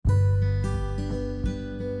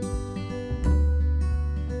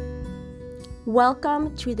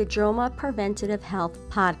Welcome to the JOMA Preventative Health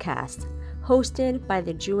Podcast, hosted by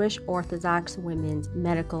the Jewish Orthodox Women's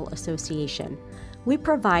Medical Association. We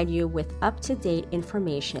provide you with up-to-date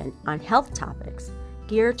information on health topics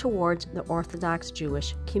geared towards the Orthodox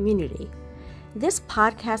Jewish community. This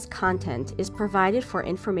podcast content is provided for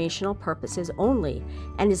informational purposes only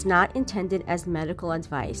and is not intended as medical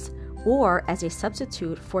advice or as a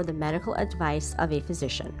substitute for the medical advice of a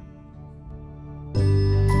physician.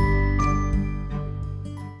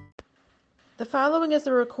 The following is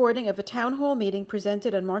a recording of a town hall meeting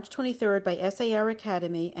presented on March 23rd by SAR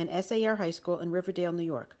Academy and SAR High School in Riverdale, New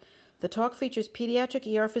York. The talk features pediatric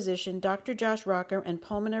ER physician Dr. Josh Rocker and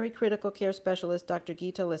pulmonary critical care specialist Dr.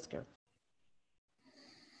 Gita Lisker.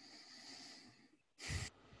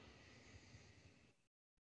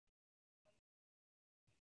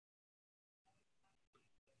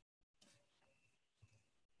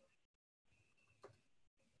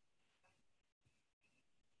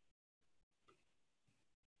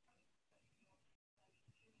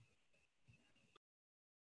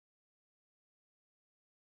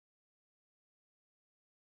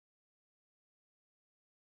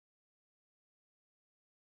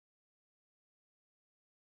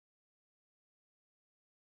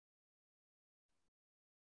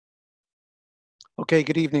 Okay,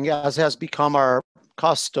 good evening. As has become our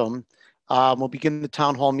custom, we'll begin the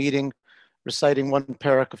town hall meeting reciting one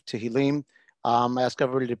parak of Tehillim. I ask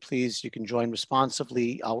everybody to please, you can join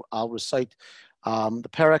responsively. I'll recite the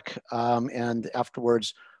parak, and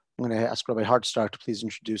afterwards, I'm going to ask Rabbi Hartstark to please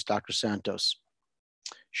introduce Dr. Santos.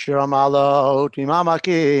 Shir Amalot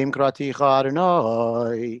Mimamakim Kraticha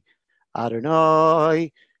Adonai,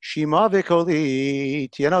 Adonai, Shima v'koli,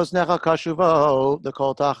 tienos necha kashuvo,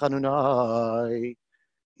 l'kol tachanunai.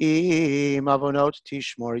 Im avonot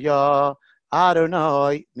tishmor ya,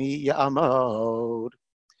 Adonai mi ya'amod.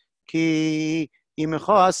 Ki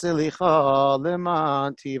imcha selicha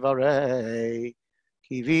leman tivarei.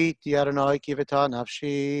 Kiviti Adonai kivita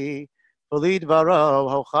nafshi, v'lid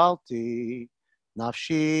varo hochalti.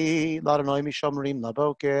 Nafshi l'Adonai mishomrim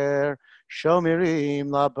laboker, shomirim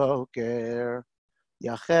laboker.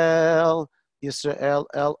 Yachel Yisrael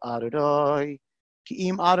El Adonai, Ki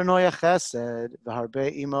im Adonai Chesed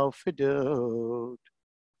v'harbe imo fidut.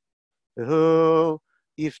 V'hu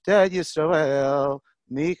yifted Yisrael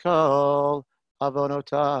mikol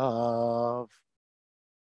avonotav.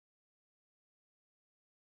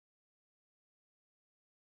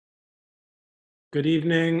 Good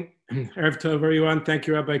evening, Erev Tov, everyone. Thank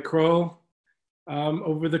you, Rabbi Kroll.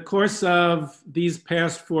 Over the course of these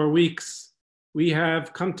past 4 weeks, we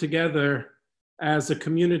have come together as a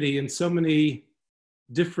community in so many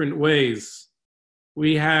different ways.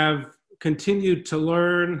 We have continued to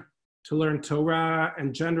learn Torah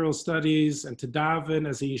and general studies and to daven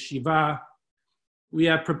as a yeshiva. We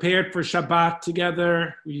have prepared for Shabbat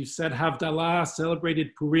together. We said Havdalah,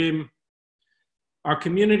 celebrated Purim. Our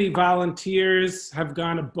community volunteers have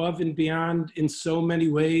gone above and beyond in so many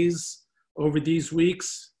ways over these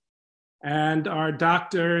weeks. And our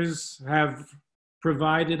doctors have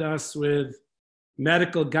provided us with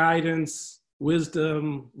medical guidance,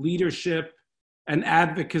 wisdom, leadership, and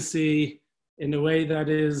advocacy in a way that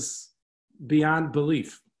is beyond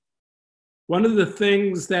belief. One of the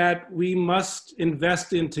things that we must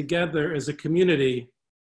invest in together as a community,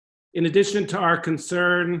 in addition to our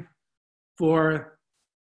concern for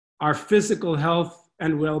our physical health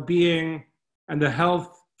and well-being and the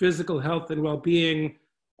physical health and well-being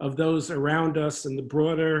of those around us in the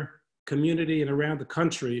broader community and around the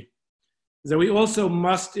country, is that we also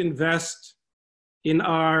must invest in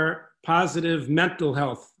our positive mental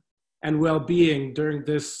health and well-being during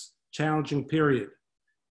this challenging period.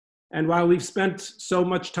 And while we've spent so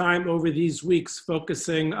much time over these weeks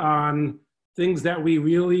focusing on things that we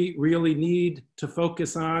really, really need to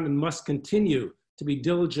focus on and must continue to be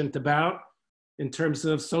diligent about in terms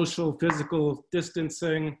of social, physical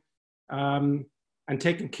distancing, and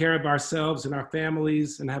taking care of ourselves and our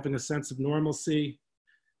families and having a sense of normalcy.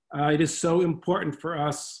 It is so important for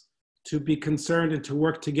us to be concerned and to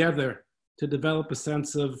work together to develop a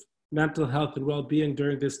sense of mental health and well-being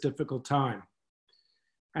during this difficult time.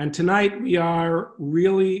 And tonight we are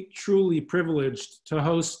really, truly privileged to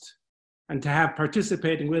host and to have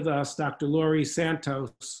participating with us Dr. Laurie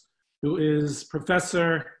Santos, who is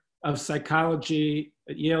professor of psychology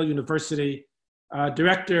at Yale University,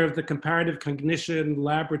 director of the Comparative Cognition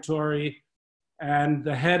Laboratory, and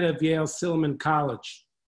the head of Yale Silliman College.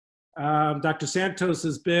 Dr. Santos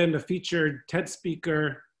has been a featured TED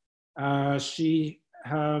speaker. She,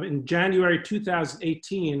 in January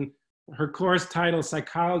 2018, Her course titled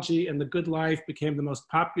Psychology and the Good Life became the most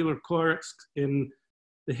popular course in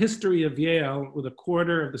the history of Yale, with a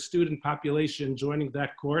quarter of the student population joining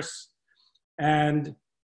that course. And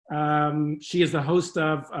she is the host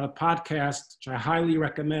of a podcast, which I highly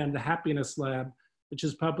recommend, The Happiness Lab, which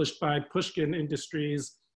is published by Pushkin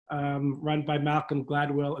Industries, run by Malcolm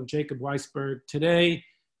Gladwell and Jacob Weisberg. Today,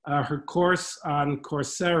 her course on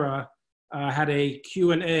Coursera had a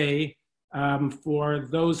Q&A for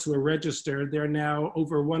those who are registered. There are now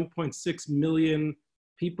over 1.6 million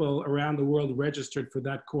people around the world registered for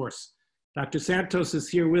that course. Dr. Santos is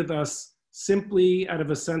here with us simply out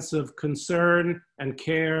of a sense of concern and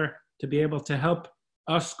care to be able to help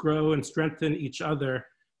us grow and strengthen each other.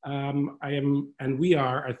 We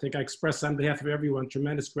are, I think I express on behalf of everyone,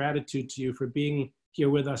 tremendous gratitude to you for being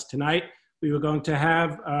here with us tonight. We were going to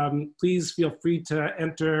have, please feel free to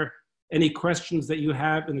enter any questions that you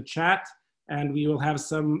have in the chat, and we will have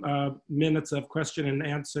some minutes of question and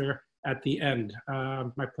answer at the end.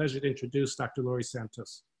 My pleasure to introduce Dr. Laurie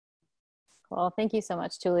Santos. Well, thank you so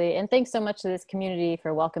much, Julie. And thanks so much to this community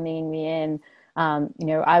for welcoming me in.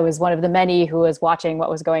 I was one of the many who was watching what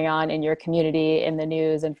was going on in your community in the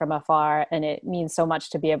news and from afar. And it means so much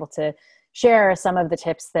to be able to share some of the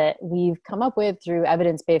tips that we've come up with through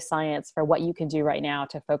evidence-based science for what you can do right now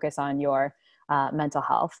to focus on your mental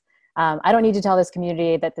health. I don't need to tell this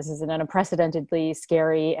community that this is an unprecedentedly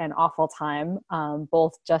scary and awful time,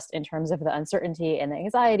 both just in terms of the uncertainty and the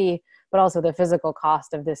anxiety, but also the physical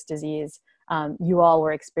cost of this disease. You all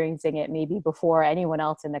were experiencing it maybe before anyone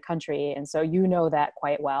else in the country, and so you know that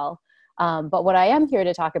quite well. But what I am here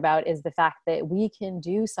to talk about is the fact that we can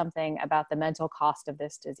do something about the mental cost of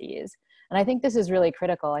this disease. And I think this is really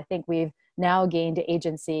critical. I think we've now gained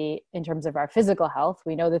agency in terms of our physical health.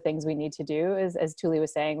 We know the things we need to do, as Tuli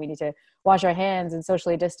was saying, we need to wash our hands and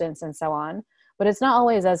socially distance and so on. But it's not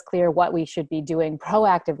always as clear what we should be doing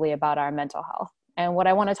proactively about our mental health. And what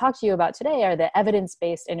I want to talk to you about today are the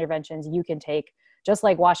evidence-based interventions you can take, just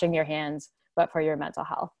like washing your hands, but for your mental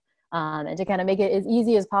health. And to kind of make it as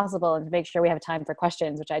easy as possible and to make sure we have time for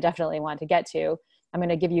questions, which I definitely want to get to, I'm going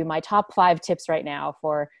to give you my top 5 tips right now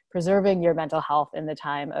for preserving your mental health in the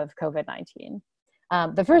time of COVID-19.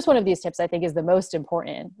 The first one of these tips I think is the most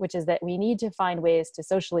important, which is that we need to find ways to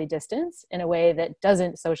socially distance in a way that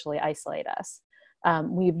doesn't socially isolate us.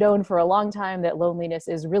 We've known for a long time that loneliness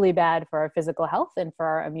is really bad for our physical health and for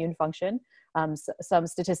our immune function. Some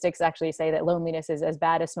statistics actually say that loneliness is as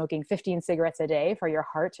bad as smoking 15 cigarettes a day for your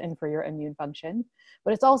heart and for your immune function,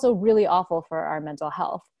 but it's also really awful for our mental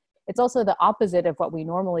health. It's also the opposite of what we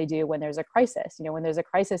normally do when there's a crisis. You know, when there's a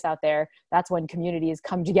crisis out there, that's when communities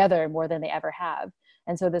come together more than they ever have.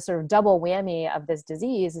 And so the sort of double whammy of this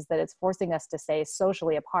disease is that it's forcing us to stay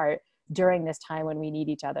socially apart during this time when we need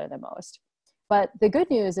each other the most. But the good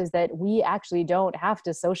news is that we actually don't have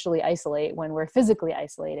to socially isolate when we're physically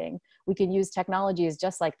isolating. We can use technologies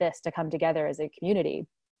just like this to come together as a community.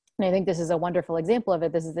 And I think this is a wonderful example of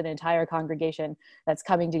it. This is an entire congregation that's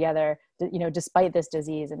coming together, despite this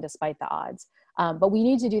disease and despite the odds. But we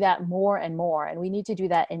need to do that more and more. And we need to do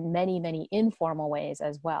that in many, many informal ways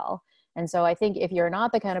as well. And so I think if you're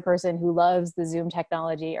not the kind of person who loves the Zoom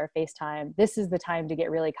technology or FaceTime, this is the time to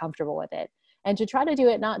get really comfortable with it. And to try to do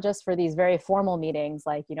it not just for these very formal meetings,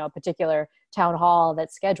 like, a particular town hall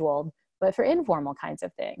that's scheduled, but for informal kinds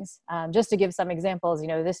of things. Just to give some examples,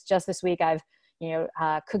 this week I've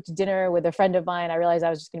cooked dinner with a friend of mine. I realized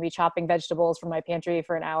I was just going to be chopping vegetables from my pantry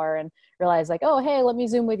for an hour and realized like, oh, hey, let me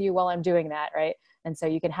Zoom with you while I'm doing that, right? And so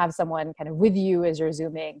you can have someone kind of with you as you're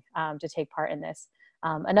Zooming to take part in this.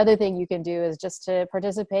 Another thing you can do is just to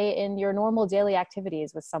participate in your normal daily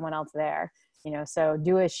activities with someone else there. So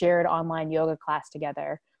do a shared online yoga class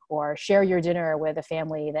together, or share your dinner with a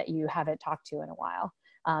family that you haven't talked to in a while.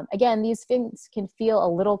 Again, these things can feel a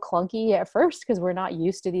little clunky at first because we're not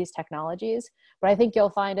used to these technologies, but I think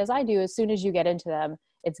you'll find, as I do, as soon as you get into them,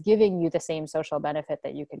 it's giving you the same social benefit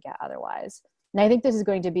that you could get otherwise. And I think this is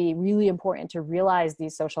going to be really important to realize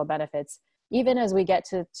these social benefits, even as we get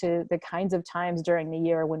to the kinds of times during the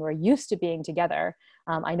year when we're used to being together.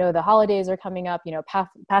 I know the holidays are coming up,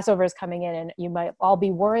 Passover is coming in, and you might all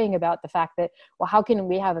be worrying about the fact that, well, how can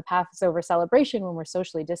we have a Passover celebration when we're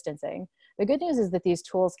socially distancing? The good news is that these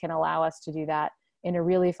tools can allow us to do that in a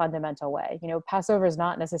really fundamental way. Passover is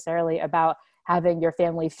not necessarily about having your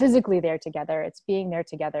family physically there together. It's being there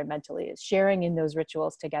together mentally. It's sharing in those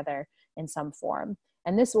rituals together in some form.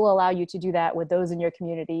 And this will allow you to do that with those in your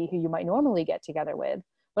community who you might normally get together with,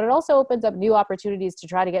 but it also opens up new opportunities to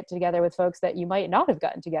try to get together with folks that you might not have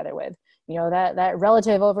gotten together with. That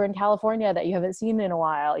relative over in California that you haven't seen in a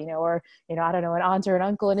while, or, I don't know, an aunt or an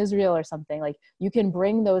uncle in Israel or something. Like, you can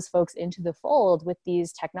bring those folks into the fold with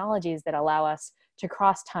these technologies that allow us to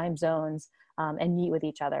cross time zones and meet with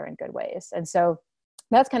each other in good ways. And so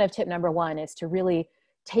that's kind of tip number one, is to really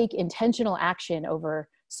take intentional action over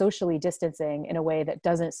socially distancing in a way that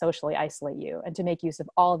doesn't socially isolate you, and to make use of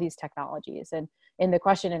all of these technologies. And in the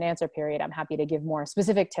question and answer period, I'm happy to give more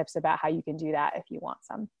specific tips about how you can do that if you want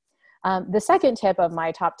some. The second tip of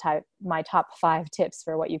my top 5 tips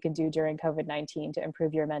for what you can do during COVID-19 to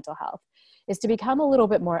improve your mental health is to become a little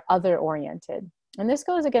bit more other-oriented. And this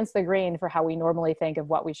goes against the grain for how we normally think of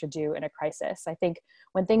what we should do in a crisis. I think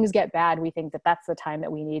when things get bad, we think that that's the time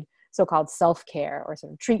that we need so-called self-care, or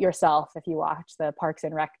sort of treat yourself if you watch the Parks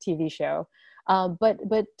and Rec TV show. But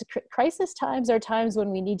crisis times are times when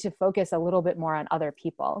we need to focus a little bit more on other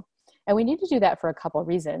people. And we need to do that for a couple of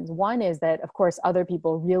reasons. One is that, of course, other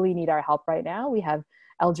people really need our help right now. We have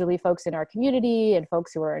elderly folks in our community and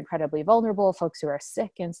folks who are incredibly vulnerable, folks who are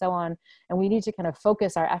sick and so on. And we need to kind of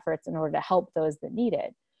focus our efforts in order to help those that need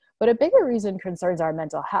it. But a bigger reason concerns our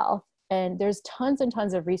mental health. And there's tons and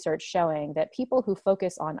tons of research showing that people who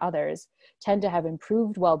focus on others tend to have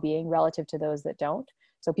improved well-being relative to those that don't.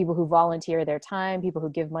 So people who volunteer their time, people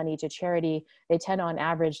who give money to charity, they tend on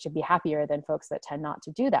average to be happier than folks that tend not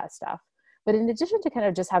to do that stuff. But in addition to kind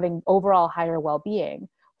of just having overall higher well-being,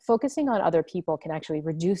 focusing on other people can actually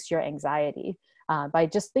reduce your anxiety. By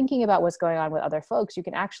just thinking about what's going on with other folks, you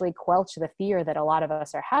can actually quelch the fear that a lot of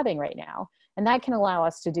us are having right now. And that can allow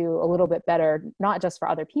us to do a little bit better, not just for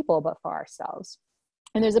other people, but for ourselves.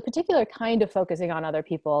 And there's a particular kind of focusing on other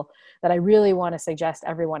people that I really want to suggest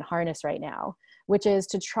everyone harness right now, which is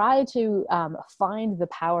to try to find the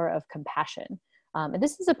power of compassion. And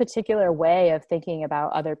this is a particular way of thinking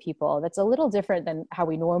about other people that's a little different than how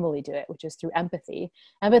we normally do it, which is through empathy.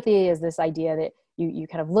 Empathy is this idea that you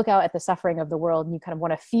kind of look out at the suffering of the world and you kind of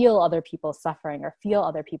want to feel other people's suffering or feel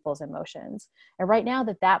other people's emotions. And right now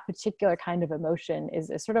that particular kind of emotion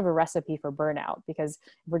is sort of a recipe for burnout, because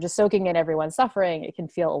if we're just soaking in everyone's suffering, it can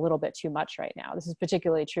feel a little bit too much right now. This is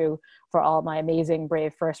particularly true for all my amazing,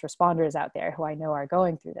 brave first responders out there who I know are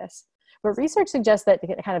going through this. But research suggests that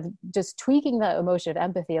kind of just tweaking the emotion of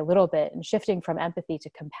empathy a little bit and shifting from empathy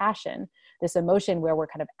to compassion, this emotion where we're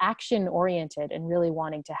kind of action oriented and really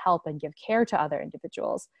wanting to help and give care to other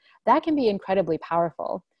individuals, that can be incredibly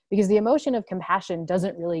powerful, because the emotion of compassion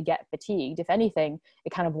doesn't really get fatigued. If anything,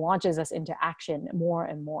 it kind of launches us into action more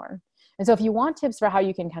and more. And so if you want tips for how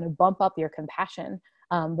you can kind of bump up your compassion,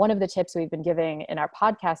 one of the tips we've been giving in our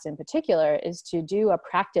podcast in particular is to do a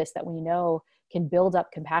practice that we know can build up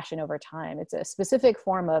compassion over time. It's a specific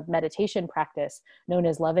form of meditation practice known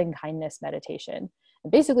as loving kindness meditation.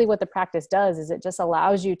 And basically what the practice does is it just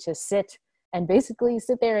allows you to sit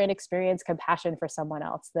there and experience compassion for someone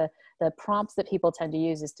else. The prompts that people tend to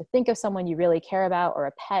use is to think of someone you really care about, or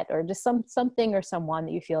a pet, or just something or someone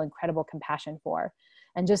that you feel incredible compassion for.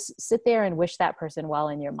 And just sit there and wish that person well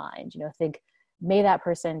in your mind. Think, may that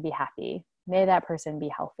person be happy. May that person be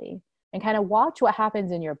healthy. And kind of watch what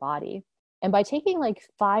happens in your body. And by taking like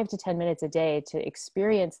 5 to 10 minutes a day to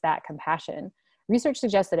experience that compassion, research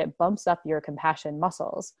suggests that it bumps up your compassion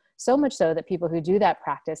muscles, so much so that people who do that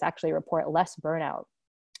practice actually report less burnout.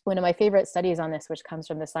 One of my favorite studies on this, which comes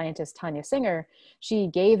from the scientist Tanya Singer, she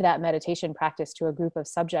gave that meditation practice to a group of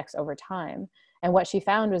subjects over time. And what she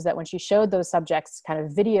found was that when she showed those subjects kind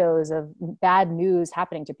of videos of bad news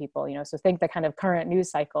happening to people, so think the kind of current news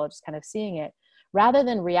cycle, just kind of seeing it, rather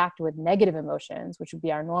than react with negative emotions, which would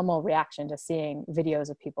be our normal reaction to seeing videos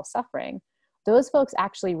of people suffering, those folks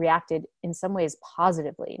actually reacted in some ways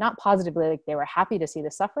positively. Not positively like they were happy to see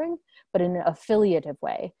the suffering, but in an affiliative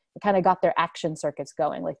way. It kind of got their action circuits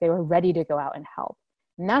going, like they were ready to go out and help.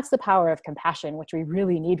 And that's the power of compassion, which we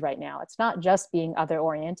really need right now. It's not just being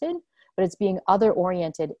other-oriented, but it's being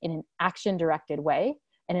other-oriented in an action-directed way,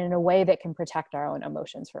 and in a way that can protect our own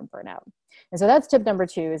emotions from burnout. And so that's tip number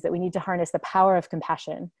 2, is that we need to harness the power of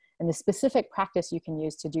compassion. And the specific practice you can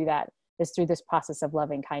use to do that is through this process of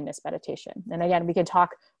loving kindness meditation. And again, we can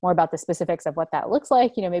talk more about the specifics of what that looks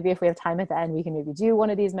like. Maybe if we have time at the end, we can maybe do one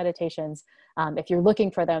of these meditations. If you're looking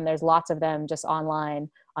for them, there's lots of them just online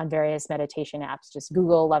on various meditation apps. Just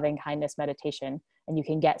Google loving kindness meditation, and you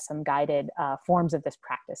can get some guided forms of this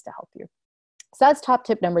practice to help you. So that's top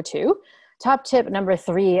tip number 2. Top tip number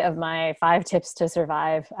 3 of my 5 tips to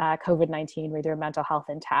survive COVID-19 with your mental health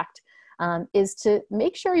intact is to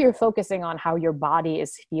make sure you're focusing on how your body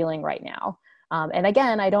is feeling right now. And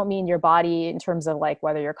again, I don't mean your body in terms of like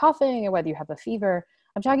whether you're coughing or whether you have a fever.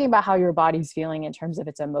 I'm talking about how your body's feeling in terms of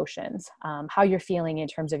its emotions, how you're feeling in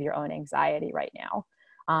terms of your own anxiety right now.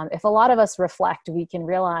 If a lot of us reflect, we can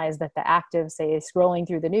realize that the act of, say, scrolling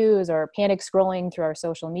through the news or panic scrolling through our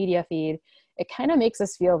social media feed, it kind of makes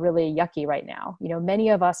us feel really yucky right now. You know, many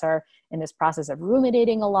of us are in this process of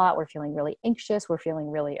ruminating a lot. We're feeling really anxious. We're feeling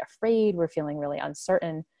really afraid. We're feeling really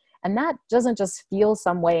uncertain. And that doesn't just feel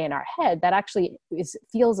some way in our head, that actually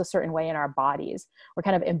feels a certain way in our bodies. We're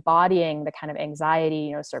kind of embodying the kind of anxiety,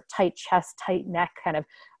 you know, sort of tight chest, tight neck, kind of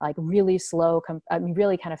like really slow,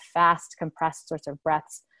 really kind of fast, compressed sorts of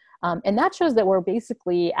breaths. And that shows that we're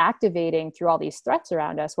basically activating, through all these threats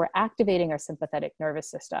around us, we're activating our sympathetic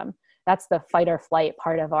nervous system. That's the fight or flight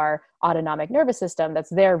part of our autonomic nervous system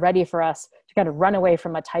that's there ready for us to kind of run away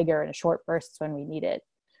from a tiger in short bursts when we need it.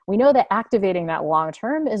 We know that activating that long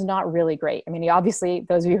term is not really great. I mean, obviously,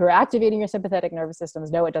 those of you who are activating your sympathetic nervous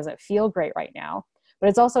systems know it doesn't feel great right now, but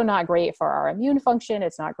it's also not great for our immune function.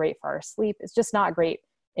 It's not great for our sleep. It's just not great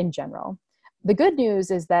in general. The good news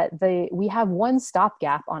is that we have one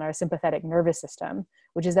stopgap on our sympathetic nervous system,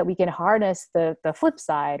 which is that we can harness the flip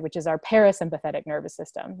side, which is our parasympathetic nervous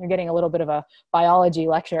system. You're getting a little bit of a biology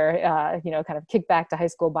lecture, kind of kick back to high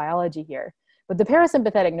school biology here. But the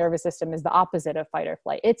parasympathetic nervous system is the opposite of fight or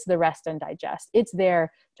flight. It's the rest and digest. It's there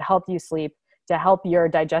to help you sleep, to help your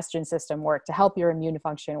digestion system work, to help your immune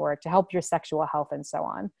function work, to help your sexual health, and so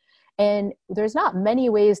on. And there's not many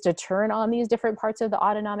ways to turn on these different parts of the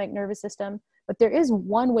autonomic nervous system, but there is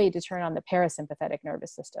one way to turn on the parasympathetic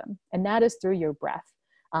nervous system, and that is through your breath.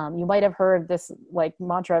 You might have heard this like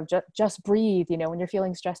mantra of just breathe, you know, when you're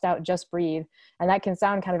feeling stressed out, just breathe. And that can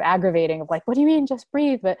sound kind of aggravating of like, what do you mean just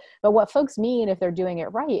breathe? But what folks mean if they're doing it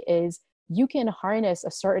right is you can harness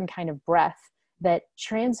a certain kind of breath that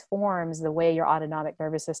transforms the way your autonomic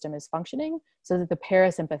nervous system is functioning so that the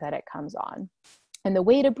parasympathetic comes on. And the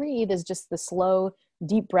way to breathe is just the slow,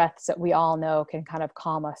 deep breaths that we all know can kind of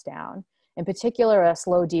calm us down. In particular, a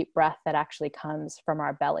slow, deep breath that actually comes from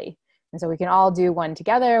our belly. And so we can all do one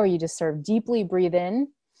together where you just sort of deeply breathe in,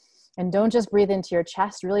 and don't just breathe into your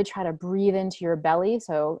chest, really try to breathe into your belly.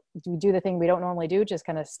 So we do the thing we don't normally do, just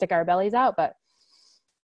kind of stick our bellies out,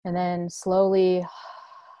 and then slowly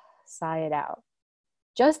sigh it out.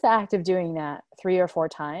 Just the act of doing that 3 or 4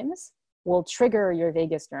 times will trigger your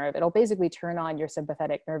vagus nerve. It'll basically turn on your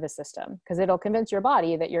sympathetic nervous system because it'll convince your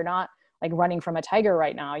body that you're not like running from a tiger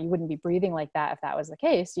right now. You wouldn't be breathing like that if that was the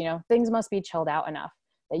case. You know, things must be chilled out enough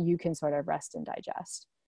that you can sort of rest and digest.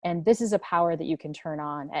 And this is a power that you can turn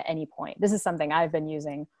on at any point. This is something I've been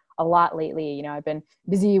using a lot lately. You know, I've been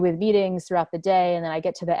busy with meetings throughout the day, and then I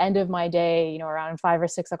get to the end of my day, you know, around 5 or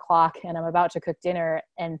 6 o'clock, and I'm about to cook dinner,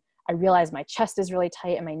 and I realize my chest is really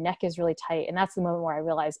tight and my neck is really tight. And that's the moment where I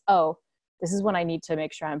realize, oh, this is when I need to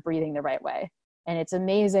make sure I'm breathing the right way. And it's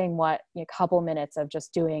amazing what a couple minutes of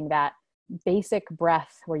just doing that basic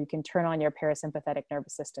breath where you can turn on your parasympathetic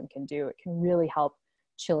nervous system can do. It can really help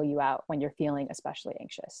chill you out when you're feeling especially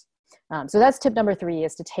anxious. So that's tip number 3,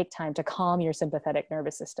 is to take time to calm your sympathetic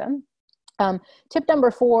nervous system. Tip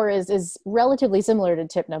number 4 is relatively similar to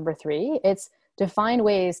tip number 3. It's to find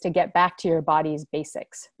ways to get back to your body's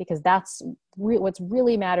basics, because that's what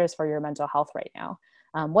really matters for your mental health right now.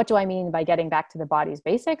 What do I mean by getting back to the body's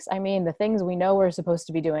basics? I mean the things we know we're supposed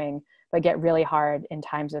to be doing, but get really hard in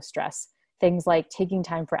times of stress. Things like taking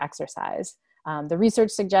time for exercise. The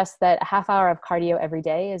research suggests that a half hour of cardio every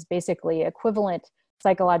day is basically equivalent,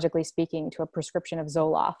 psychologically speaking, to a prescription of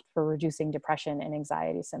Zoloft for reducing depression and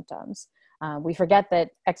anxiety symptoms. We forget that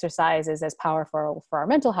exercise is as powerful for our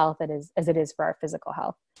mental health as it is for our physical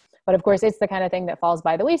health. But of course, it's the kind of thing that falls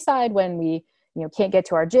by the wayside when we can't get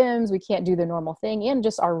to our gyms, we can't do the normal thing, and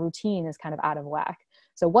just our routine is kind of out of whack.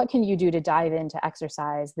 So what can you do to dive into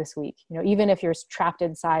exercise this week? Even if you're trapped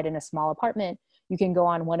inside in a small apartment, you can go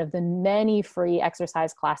on one of the many free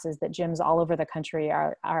exercise classes that gyms all over the country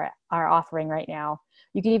are offering right now.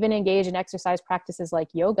 You can even engage in exercise practices like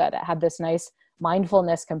yoga that have this nice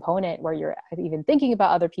mindfulness component where you're even thinking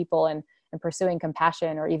about other people and pursuing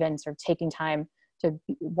compassion, or even sort of taking time to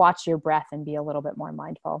watch your breath and be a little bit more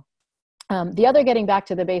mindful. The other getting back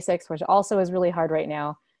to the basics, which also is really hard right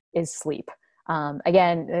now, is sleep.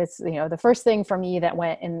 Again, it's, the first thing for me that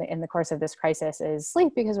went in the course of this crisis is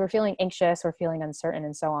sleep, because we're feeling anxious, we're feeling uncertain,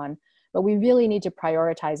 and so on. But we really need to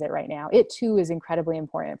prioritize it right now. It too is incredibly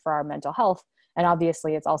important for our mental health. And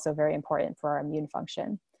obviously it's also very important for our immune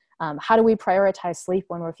function. How do we prioritize sleep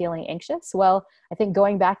when we're feeling anxious? Well, I think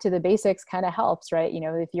going back to the basics kind of helps, right?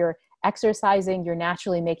 If you're exercising, you're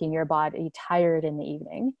naturally making your body tired in the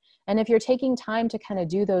evening. And if you're taking time to kind of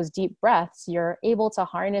do those deep breaths, you're able to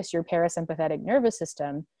harness your parasympathetic nervous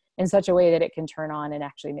system in such a way that it can turn on and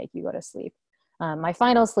actually make you go to sleep. My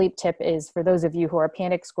final sleep tip is for those of you who are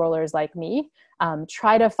panic scrollers like me,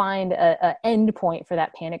 try to find a end point for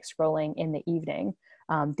that panic scrolling in the evening.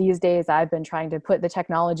 These days, I've been trying to put the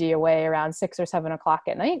technology away around 6 or 7 o'clock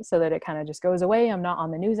at night so that it kind of just goes away. I'm not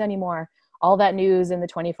on the news anymore. All that news in the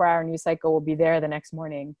 24-hour news cycle will be there the next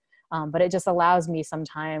morning. But it just allows me some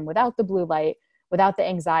time without the blue light, without the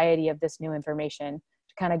anxiety of this new information,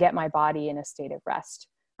 to kind of get my body in a state of rest.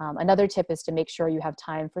 Another tip is to make sure you have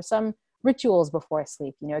time for some rituals before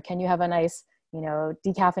sleep. Can you have a nice,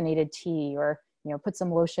 decaffeinated tea, or, put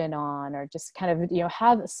some lotion on, or just kind of,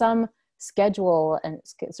 have some schedule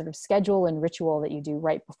and ritual that you do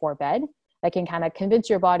right before bed that can kind of convince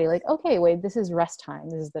your body like, okay, wait, this is rest time.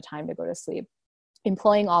 This is the time to go to sleep.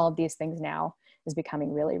 Employing all of these things now is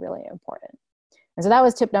becoming really, really important. And so that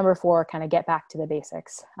was tip number 4, kind of get back to the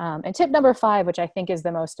basics. And tip number 5, which I think is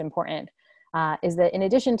the most important, is that in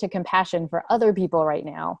addition to compassion for other people right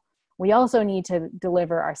now, we also need to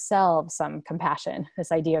deliver ourselves some compassion,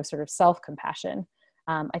 this idea of sort of self-compassion.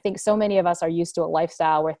 I think so many of us are used to a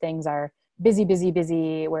lifestyle where things are busy, busy,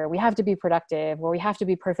 busy, where we have to be productive, where we have to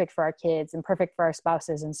be perfect for our kids and perfect for our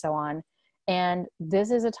spouses and so on. And this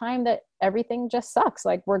is a time that everything just sucks.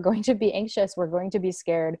 Like, we're going to be anxious, we're going to be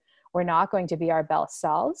scared, we're not going to be our best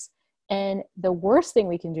selves. And the worst thing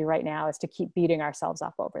we can do right now is to keep beating ourselves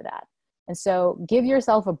up over that. And so give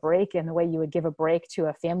yourself a break in the way you would give a break to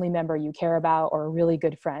a family member you care about or a really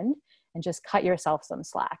good friend, and just cut yourself some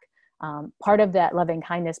slack. Part of that loving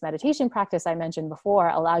kindness meditation practice I mentioned before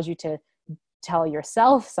allows you to tell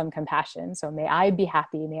yourself some compassion. So may I be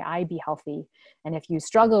happy, may I be healthy. And if you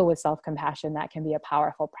struggle with self-compassion, that can be a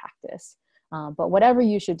powerful practice. But whatever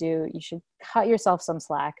you should do, you should cut yourself some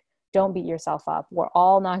slack. Don't beat yourself up. We're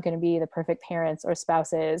all not going to be the perfect parents or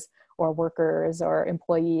spouses or workers or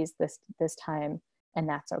employees this time, and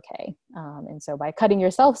that's okay. And so by cutting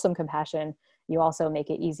yourself some compassion, you also make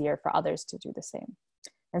it easier for others to do the same.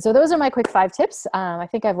 And so those are my quick 5 tips. I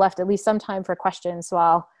think I've left at least some time for questions, so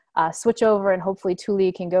I'll switch over, and hopefully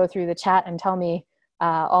Tuli can go through the chat and tell me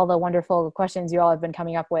all the wonderful questions you all have been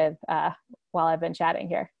coming up with while I've been chatting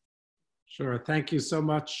here. Sure. Thank you so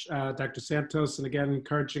much, Dr. Santos. And again,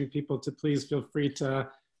 encouraging people to please feel free to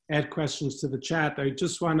add questions to the chat. I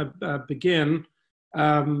just want to begin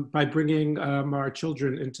by bringing our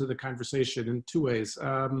children into the conversation in 2 ways.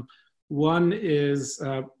 One is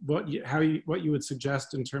what you would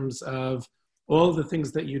suggest in terms of all the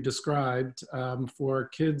things that you described for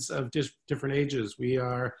kids of different ages. We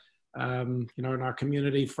are, in our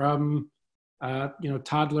community from,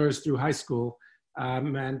 toddlers through high school.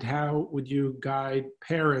 And how would you guide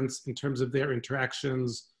parents in terms of their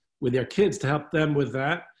interactions with their kids to help them with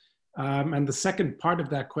that? And the second part of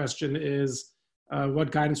that question is,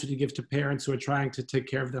 what guidance would you give to parents who are trying to take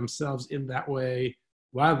care of themselves in that way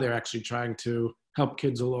while they're actually trying to help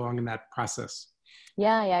kids along in that process?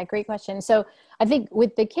 Yeah, great question. So I think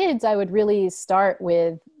with the kids, I would really start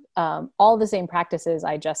with all the same practices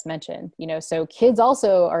I just mentioned. So kids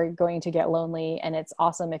also are going to get lonely, and it's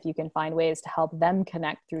awesome if you can find ways to help them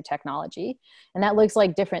connect through technology. And that looks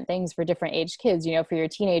like different things for different age kids. For your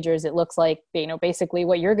teenagers, it looks like, basically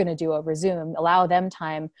what you're going to do over Zoom, allow them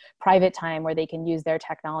private time where they can use their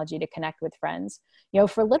technology to connect with friends.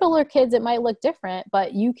 For littler kids, it might look different,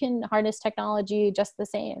 but you can harness technology just the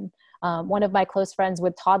same. One of my close friends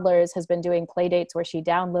with toddlers has been doing play dates where she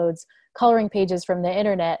downloads coloring pages from the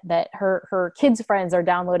internet that her kids' friends are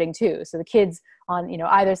downloading too. So the kids on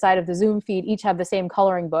either side of the Zoom feed each have the same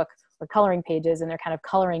coloring book or coloring pages, and they're kind of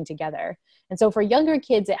coloring together. And so for younger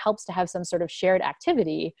kids, it helps to have some sort of shared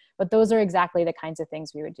activity, but those are exactly the kinds of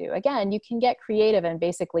things we would do. Again, you can get creative and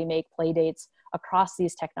basically make play dates across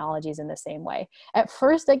these technologies in the same way. At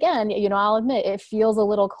first, again, I'll admit it feels a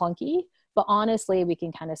little clunky, but honestly, we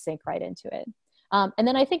can kind of sink right into it. And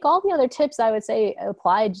then I think all the other tips I would say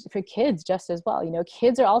apply for kids just as well.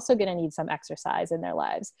 Kids are also going to need some exercise in their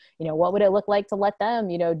lives. What would it look like to let them,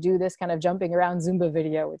 do this kind of jumping around Zumba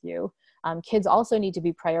video with you? Kids also need to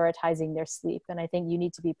be prioritizing their sleep. And I think you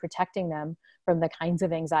need to be protecting them from the kinds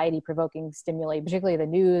of anxiety-provoking stimuli, particularly the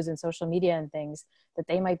news and social media and things that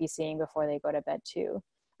they might be seeing before they go to bed too.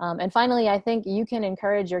 And finally, I think you can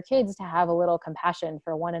encourage your kids to have a little compassion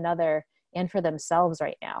for one another and for themselves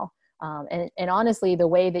right now. And honestly, the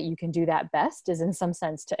way that you can do that best is in some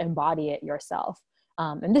sense to embody it yourself.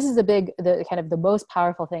 And this is the most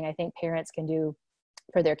powerful thing I think parents can do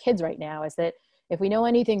for their kids right now, is that if we know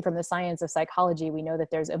anything from the science of psychology, we know that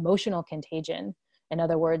there's emotional contagion. In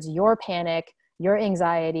other words, your panic, your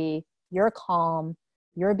anxiety, your calm,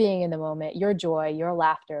 your being in the moment, your joy, your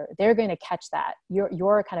laughter, they're going to catch that.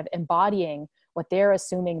 You're kind of embodying what they're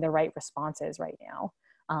assuming the right response is right now.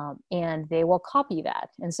 and they will copy that.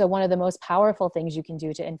 And so one of the most powerful things you can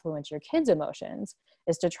do to influence your kids' emotions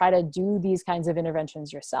is to try to do these kinds of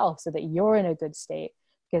interventions yourself so that you're in a good state,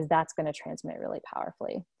 because that's going to transmit really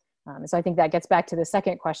powerfully. So I think that gets back to the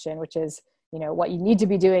second question, which is, what you need to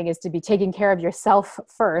be doing is to be taking care of yourself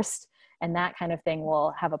first. And that kind of thing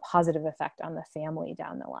will have a positive effect on the family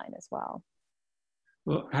down the line as well.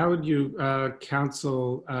 Well, how would you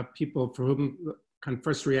counsel people for whom the kind of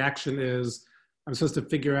first reaction is, I'm supposed to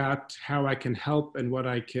figure out how I can help and what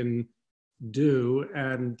I can do,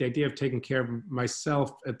 and the idea of taking care of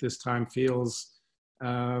myself at this time feels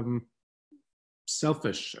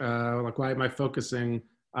selfish. Like, why am I focusing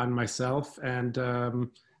on myself? And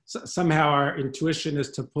somehow our intuition is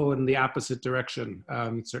to pull in the opposite direction,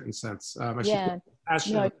 in a certain sense. Yeah,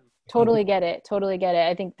 no, totally get it. Totally get it.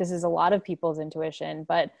 I think this is a lot of people's intuition,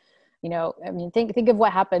 but think of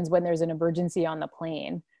what happens when there's an emergency on the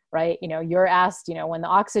plane, right? You're asked, when the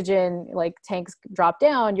oxygen tanks drop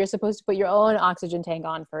down, you're supposed to put your own oxygen tank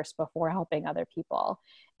on first before helping other people.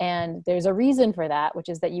 And there's a reason for that, which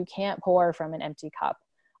is that you can't pour from an empty cup.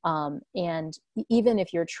 And even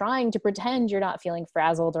if you're trying to pretend you're not feeling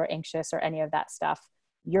frazzled or anxious or any of that stuff,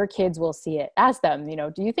 your kids will see it. Ask them,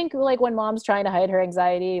 do you think when mom's trying to hide her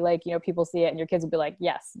anxiety, people see it, and your kids will be like,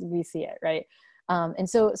 yes, we see it. Right. And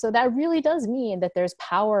so that really does mean that there's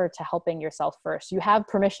power to helping yourself first. You have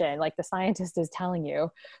permission, like the scientist is telling you,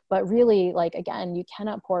 but really, again, you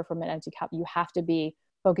cannot pour from an empty cup. You have to be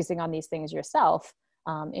focusing on these things yourself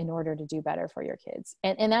in order to do better for your kids.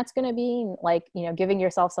 And that's going to mean giving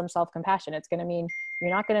yourself some self-compassion. It's going to mean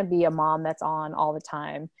you're not going to be a mom that's on all the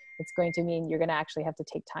time. It's going to mean you're going to actually have to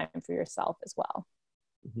take time for yourself as well.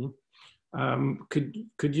 Mm-hmm.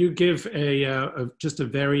 Could you give just a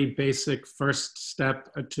very basic first step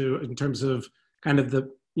in terms of kind of the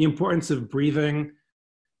importance of breathing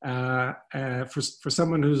for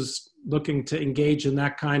someone who's looking to engage in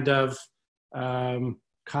that kind of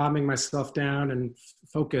calming myself down and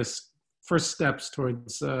focus, first steps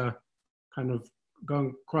towards kind of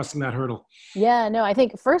crossing that hurdle? Yeah, no, I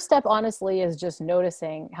think first step honestly is just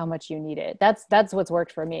noticing how much you need it. That's what's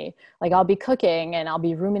worked for me. I'll be cooking and I'll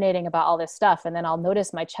be ruminating about all this stuff, and then I'll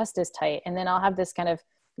notice my chest is tight, and then I'll have this kind of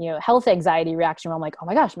health anxiety reaction where I'm like, oh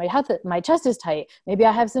my gosh, my chest is tight. Maybe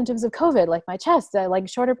I have symptoms of COVID, like my chest,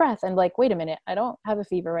 shorter breath. And wait a minute, I don't have a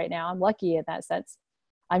fever right now. I'm lucky in that sense.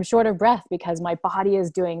 I'm short of breath because my body is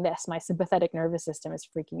doing this. My sympathetic nervous system is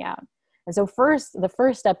freaking out. And so the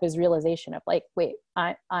first step is realization of wait,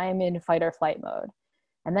 I'm in fight or flight mode.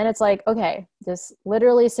 And then it's okay, just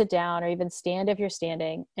literally sit down, or even stand if you're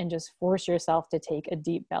standing, and just force yourself to take a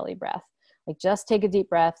deep belly breath. Just take a deep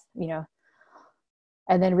breath,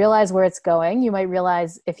 and then realize where it's going. You might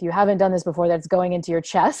realize, if you haven't done this before, that it's going into your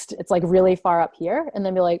chest. It's really far up here. And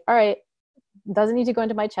then be all right, doesn't need to go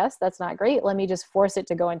into my chest. That's not great. Let me just force it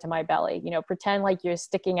to go into my belly. Pretend like you're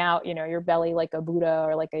sticking out, your belly like a Buddha,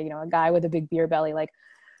 or a guy with a big beer belly,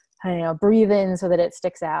 breathe in so that it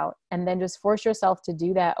sticks out, and then just force yourself to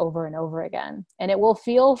do that over and over again. And it will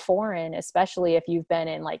feel foreign, especially if you've been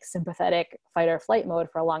in sympathetic fight or flight mode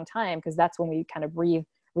for a long time, because that's when we kind of breathe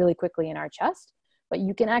really quickly in our chest. But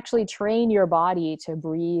you can actually train your body to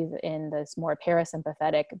breathe in this more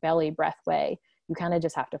parasympathetic belly breath way. You kind of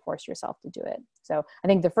just have to force yourself to do it. So I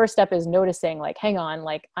think the first step is noticing, hang on,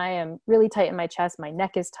 I am really tight in my chest, my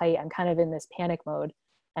neck is tight, I'm kind of in this panic mode,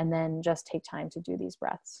 and then just take time to do these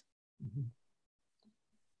breaths.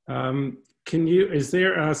 Is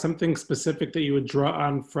there something specific that you would draw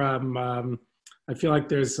on from, I feel like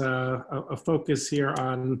there's a focus here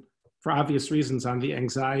on, for obvious reasons, on the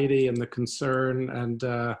anxiety and the concern, and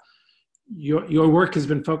your work has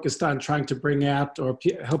been focused on trying to bring out or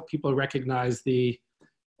help people recognize the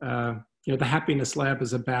Happiness Lab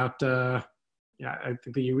is about, I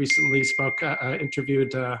think that you recently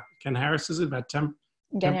interviewed Ken Harris, is it about Ken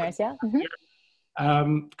Harris, yeah.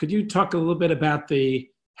 Mm-hmm. Could you talk a little bit about the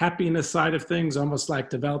happiness side of things, almost like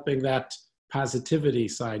developing that positivity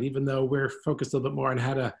side, even though we're focused a little bit more on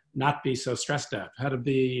how to not be so stressed out, how to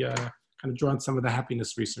be kind of draw on some of the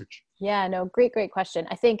happiness research? Yeah, no, great question.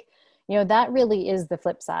 I think that really is the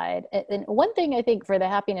flip side. And one thing I think for the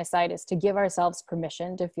happiness side is to give ourselves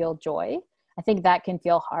permission to feel joy. I think that can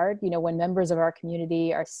feel hard. When members of our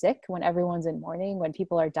community are sick, when everyone's in mourning, when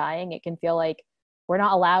people are dying, it can feel like we're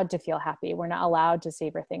not allowed to feel happy. We're not allowed to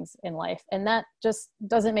savor things in life. And that just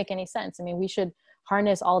doesn't make any sense. I mean, we should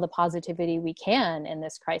harness all the positivity we can in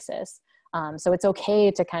this crisis. So it's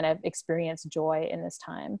okay to kind of experience joy in this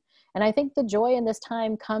time. And I think the joy in this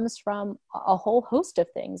time comes from a whole host of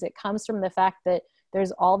things. It comes from the fact that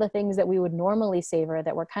there's all the things that we would normally savor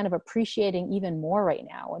that we're kind of appreciating even more right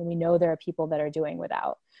now when we know there are people that are doing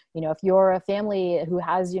without. If you're a family who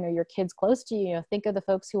has, your kids close to you, think of the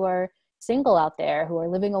folks who are single out there, who are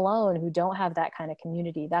living alone, who don't have that kind of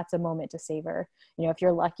community. That's a moment to savor. If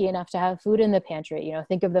you're lucky enough to have food in the pantry,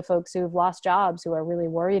 think of the folks who've lost jobs, who are really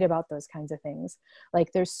worried about those kinds of things.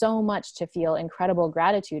 Like, there's so much to feel incredible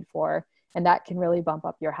gratitude for, and that can really bump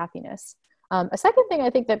up your happiness. A second thing I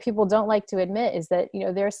think that people don't like to admit is that,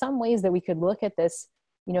 there are some ways that we could look at this,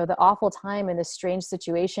 the awful time and this strange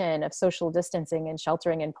situation of social distancing and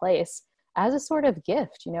sheltering in place as a sort of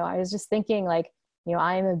gift. I was just thinking, like,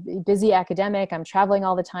 I'm a busy academic, I'm traveling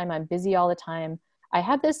all the time, I'm busy all the time. I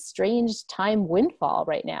have this strange time windfall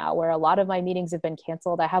right now where a lot of my meetings have been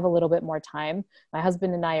canceled. I have a little bit more time. My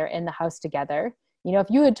husband and I are in the house together.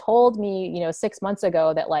 If you had told me, 6 months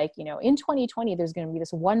ago that, like, in 2020, there's going to be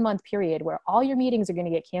this 1 month period where all your meetings are going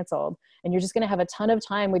to get canceled and you're just going to have a ton of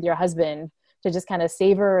time with your husband to just kind of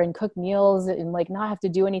savor and cook meals and, like, not have to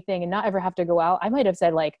do anything and not ever have to go out, I might have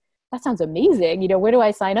said, like, that sounds amazing. Where do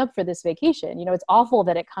I sign up for this vacation? It's awful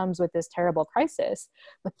that it comes with this terrible crisis,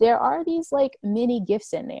 but there are these, like, mini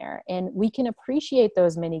gifts in there, and we can appreciate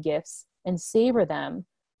those mini gifts and savor them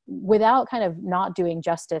without kind of not doing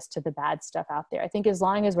justice to the bad stuff out there. I think as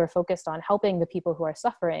long as we're focused on helping the people who are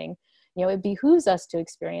suffering, it behooves us to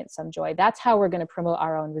experience some joy. That's how we're going to promote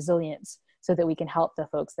our own resilience so that we can help the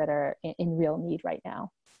folks that are in real need right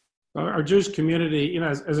now. Our Jewish community,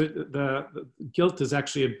 the guilt is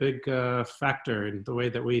actually a big factor in the way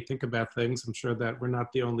that we think about things. I'm sure that we're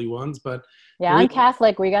not the only ones, but yeah, I'm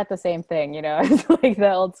Catholic. We got the same thing, it's like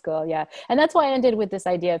the old school. Yeah. And that's why I ended with this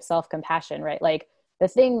idea of self-compassion, right? Like, the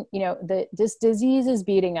thing, this disease is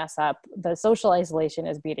beating us up. The social isolation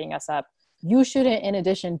is beating us up. You shouldn't, in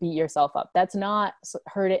addition, beat yourself up. That's not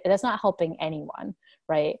that's not helping anyone,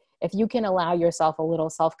 right? If you can allow yourself a little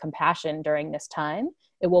self-compassion during this time,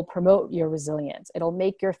 it will promote your resilience. It'll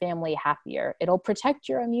make your family happier. It'll protect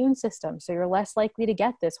your immune system, so you're less likely to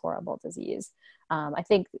get this horrible disease. I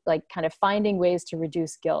think, like, kind of finding ways to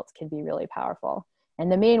reduce guilt can be really powerful.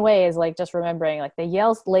 And the main way is, like, just remembering, like, the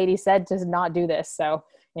Yale lady said to not do this. So,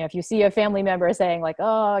 if you see a family member saying, like,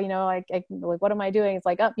 oh, like, what am I doing? It's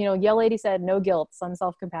like, oh, Yale lady said no guilt, some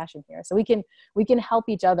self-compassion here. So we can help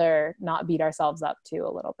each other not beat ourselves up too,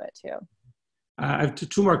 a little bit too. I have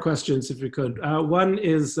two more questions, if we could. One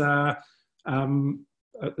is, there's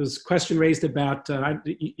a question raised about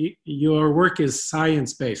your work is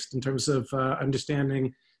science-based in terms of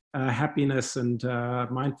understanding happiness and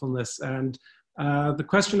mindfulness. And the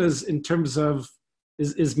question is, in terms of,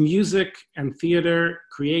 is music and theater,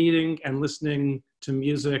 creating and listening to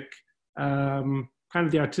music, kind of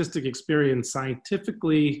the artistic experience,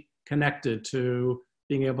 scientifically connected to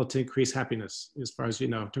being able to increase happiness, as far as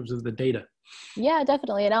in terms of the data? Yeah,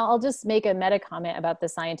 definitely. And I'll just make a meta comment about the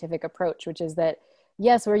scientific approach, which is that,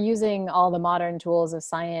 yes, we're using all the modern tools of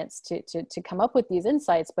science to come up with these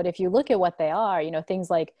insights. But if you look at what they are, things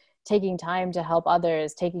like taking time to help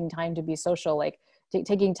others, taking time to be social, like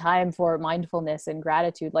taking time for mindfulness and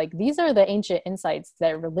gratitude, like, these are the ancient insights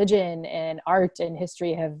that religion and art and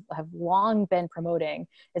history have long been promoting.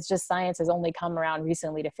 It's just science has only come around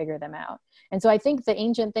recently to figure them out. And so I think the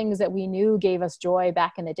ancient things that we knew gave us joy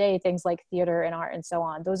back in the day, things like theater and art and so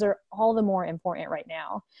on, those are all the more important right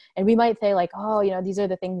now. And we might say, like, oh, these are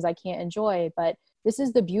the things I can't enjoy, but this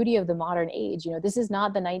is the beauty of the modern age. This is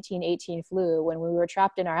not the 1918 flu when we were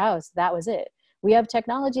trapped in our house. That was it. We have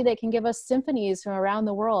technology that can give us symphonies from around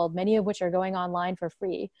the world, many of which are going online for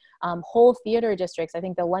free. Whole theater districts, I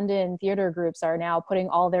think the London theater groups are now putting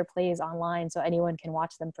all their plays online so anyone can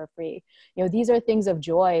watch them for free. These are things of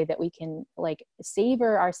joy that we can, like,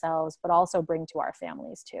 savor ourselves, but also bring to our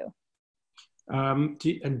families too.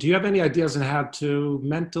 Do you have any ideas on how to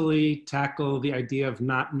mentally tackle the idea of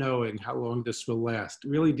not knowing how long this will last?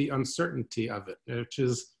 Really, the uncertainty of it, which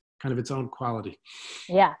is kind of its own quality.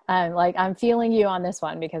 Yeah, I'm feeling you on this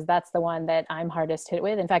one, because that's the one that I'm hardest hit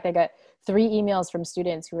with. In fact, I got 3 emails from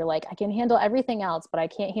students who were like, I can handle everything else, but I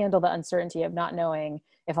can't handle the uncertainty of not knowing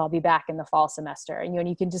if I'll be back in the fall semester. And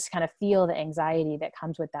you can just kind of feel the anxiety that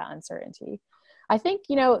comes with that uncertainty. I think,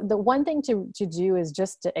 the one thing to do is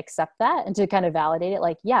just to accept that and to kind of validate it.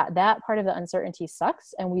 Like, yeah, that part of the uncertainty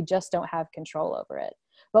sucks and we just don't have control over it.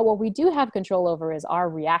 But what we do have control over is our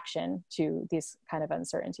reaction to this kind of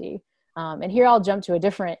uncertainty. And here I'll jump to a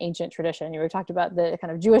different ancient tradition. We talked about the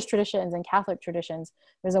kind of Jewish traditions and Catholic traditions.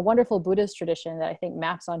 There's a wonderful Buddhist tradition that I think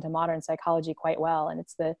maps onto modern psychology quite well. And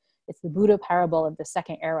it's the Buddha parable of the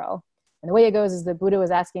second arrow. And the way it goes is that Buddha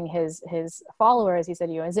was asking his followers, he said,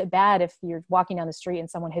 is it bad if you're walking down the street and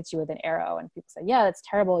someone hits you with an arrow? And people say, yeah, that's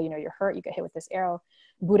terrible. You're hurt, you get hit with this arrow.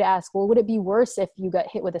 And Buddha asked, well, would it be worse if you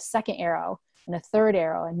got hit with a second arrow and a third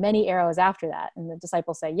arrow and many arrows after that? And the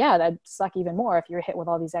disciples say, yeah, that'd suck even more if you're hit with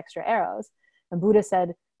all these extra arrows. And Buddha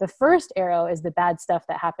said, the first arrow is the bad stuff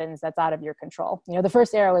that happens that's out of your control. The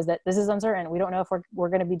first arrow is that this is uncertain. We don't know if we're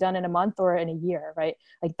going to be done in a month or in a year, right?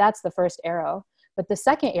 Like that's the first arrow. But the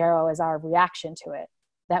second arrow is our reaction to it,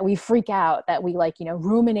 that we freak out, that we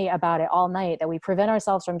ruminate about it all night, that we prevent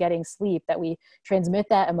ourselves from getting sleep, that we transmit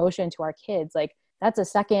that emotion to our kids. Like that's a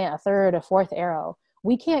second, a third, a fourth arrow.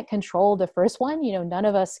 We can't control the first one. None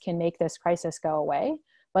of us can make this crisis go away,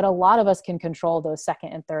 but a lot of us can control those second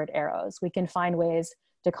and third arrows. We can find ways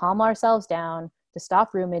to calm ourselves down, to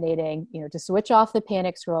stop ruminating, to switch off the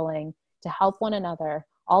panic scrolling, to help one another.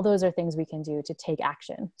 All those are things we can do to take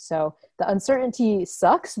action. So the uncertainty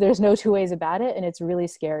sucks. There's no two ways about it. And it's really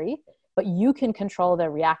scary, but you can control the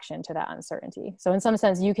reaction to that uncertainty. So in some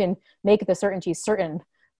sense, you can make the certainty certain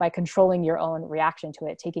by controlling your own reaction to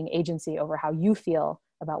it, taking agency over how you feel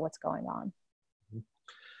about what's going on.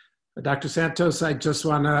 Dr. Santos, I just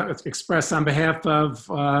want to express on behalf of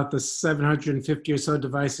the 750 or so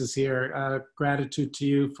devices here, gratitude to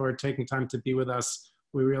you for taking time to be with us.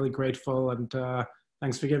 We're really grateful, and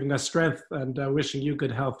thanks for giving us strength, and wishing you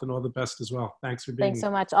good health and all the best as well. Thanks for being here. Thanks so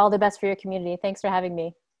much. All the best for your community. Thanks for having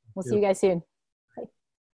me. We'll see you guys soon. Bye.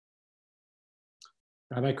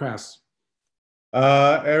 Rabbi Krause.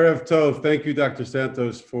 Erev Tov, thank you, Dr.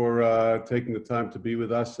 Santos, for taking the time to be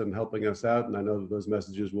with us and helping us out. And I know that those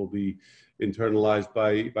messages will be internalized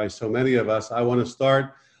by so many of us. I want to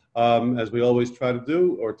start, as we always try to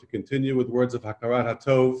do, or to continue with words of Hakarat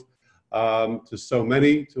HaTov to so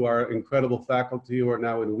many, to our incredible faculty who are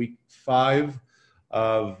now in week 5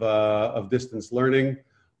 of distance learning,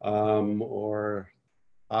 or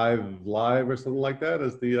IVE Live or something like that,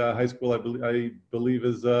 as the high school, I believe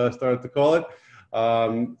is started to call it.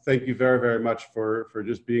 Thank you very, very much for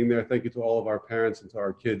just being there. Thank you to all of our parents and to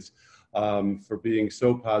our kids for being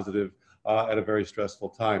so positive at a very stressful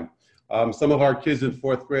time. Some of our kids in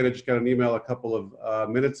 4th grade, I just got an email a couple of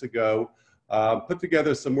minutes ago, put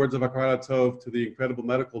together some words of Hakarat Tov to the incredible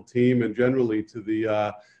medical team and generally to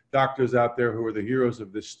the doctors out there who are the heroes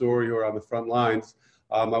of this story, who are on the front lines.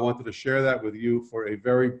 I wanted to share that with you for a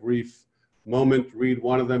very brief moment, read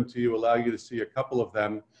one of them to you, allow you to see a couple of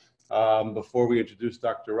them. Before we introduce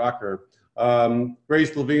Dr. Rocker.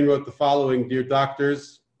 Grace Levine wrote the following: Dear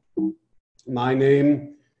doctors, my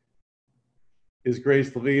name is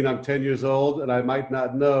Grace Levine. I'm 10 years old, and I might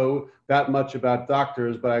not know that much about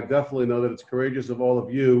doctors, but I definitely know that it's courageous of all of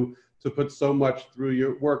you to put so much through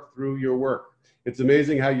your work. It's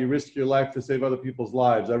amazing how you risk your life to save other people's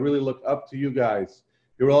lives. I really look up to you guys.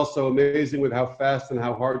 You're also amazing with how fast and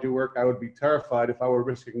how hard you work. I would be terrified if I were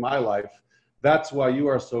risking my life. That's why you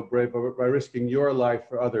are so brave, by risking your life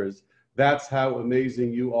for others. That's how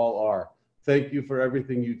amazing you all are. Thank you for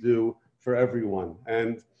everything you do for everyone.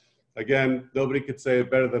 And again, nobody could say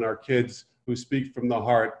it better than our kids who speak from the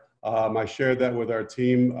heart. I shared that with our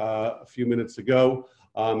team a few minutes ago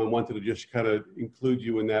and wanted to just kind of include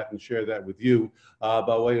you in that and share that with you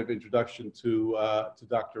by way of introduction to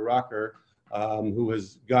Dr. Rocker, who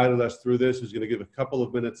has guided us through this, who's going to give a couple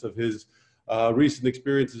of minutes of his recent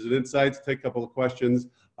experiences and insights, take a couple of questions,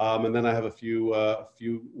 and then I have a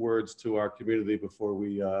few words to our community before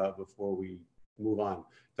we move on.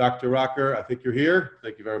 Dr. Rocker, I think you're here.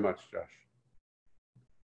 Thank you very much, Josh.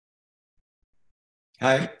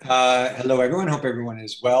 Hi, hello everyone. Hope everyone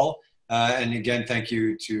is well. And again, thank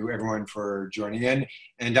you to everyone for joining in.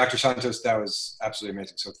 And Dr. Santos, that was absolutely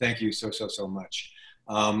amazing. So thank you so much.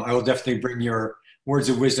 I will definitely bring your words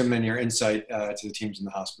of wisdom and your insight to the teams in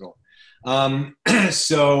the hospital.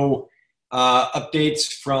 So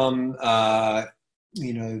updates from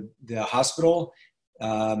the hospital.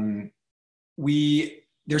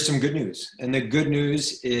 There's some good news, and the good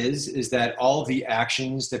news is that all the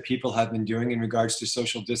actions that people have been doing in regards to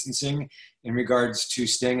social distancing, in regards to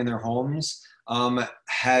staying in their homes,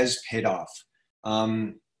 has paid off.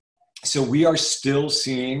 So we are still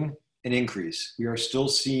seeing an increase. We are still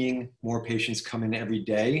seeing more patients come in every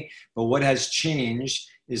day, but what has changed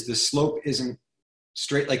is the slope isn't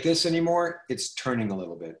straight like this anymore. It's turning a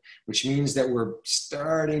little bit, which means that we're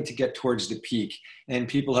starting to get towards the peak. And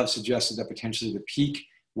people have suggested that potentially the peak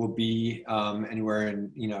will be anywhere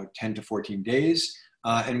in 10 to 14 days.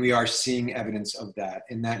 And we are seeing evidence of that.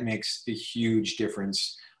 And that makes a huge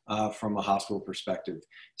difference from a hospital perspective.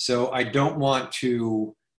 So I don't want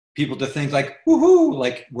to people to think like, woohoo,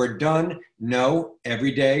 like we're done. No,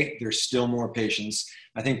 every day there's still more patients.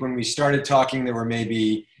 I think when we started talking, there were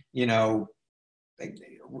maybe,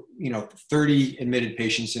 30 admitted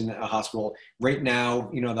patients in a hospital. Right now,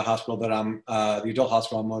 the hospital that the adult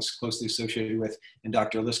hospital I'm most closely associated with and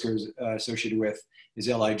Dr. Lisker is associated with is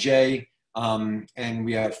LIJ. And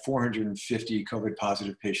we have 450 COVID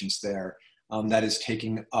positive patients there. That is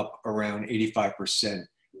taking up around 85%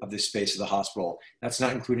 of the space of the hospital. That's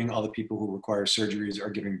not including all the people who require surgeries or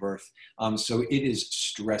giving birth. So it is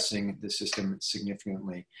stressing the system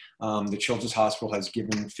significantly. The Children's Hospital has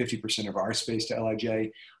given 50% of our space to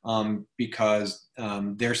LIJ because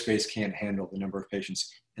their space can't handle the number of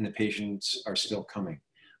patients, and the patients are still coming.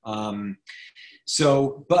 But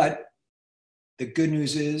the good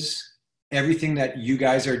news is everything that you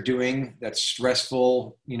guys are doing, that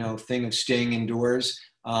stressful, thing of staying indoors,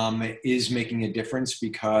 is making a difference,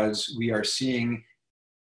 because we are seeing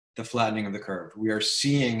the flattening of the curve. We are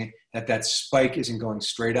seeing that spike isn't going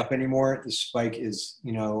straight up anymore. The spike is,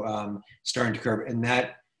 starting to curve, and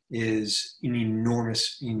that is an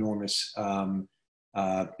enormous, enormous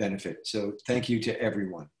benefit. So thank you to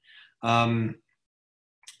everyone.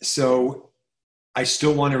 So I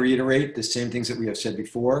still want to reiterate the same things that we have said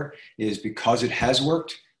before, is because it has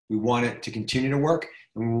worked, we want it to continue to work.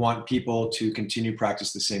 And we want people to continue to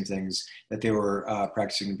practice the same things that they were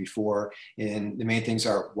practicing before. And the main things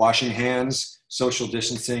are washing hands, social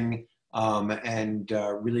distancing, and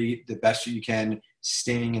really the best you can,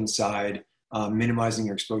 staying inside, minimizing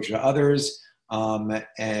your exposure to others,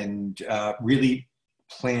 and really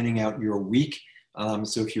planning out your week.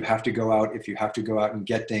 So if you have to go out and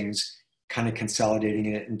get things, kind of consolidating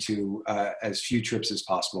it into as few trips as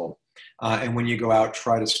possible. And when you go out,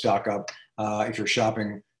 try to stock up. If you're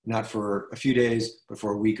shopping, not for a few days, but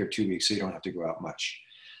for a week or 2 weeks, so you don't have to go out much.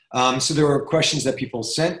 So there were questions that people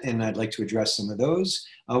sent, and I'd like to address some of those.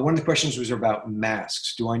 One of the questions was about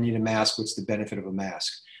masks. Do I need a mask? What's the benefit of a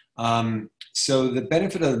mask? So the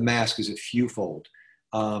benefit of the mask is a fewfold.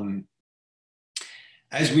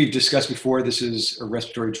 As we've discussed before, this is a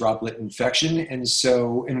respiratory droplet infection.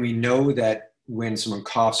 And we know that when someone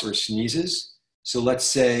coughs or sneezes, so let's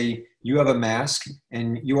say you have a mask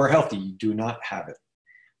and you are healthy, you do not have it.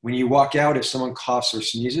 When you walk out, if someone coughs or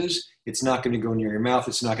sneezes, it's not going to go near your mouth.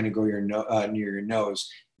 It's not going to go near your nose.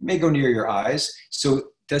 It may go near your eyes. So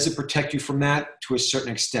does it protect you from that? To a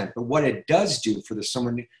certain extent. But what it does do for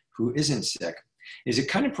someone who isn't sick is it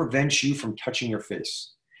kind of prevents you from touching your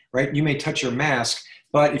face, right? You may touch your mask,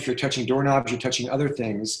 but if you're touching doorknobs, you're touching other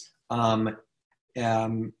things,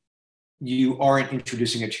 you aren't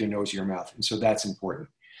introducing it to your nose or your mouth. And so that's important.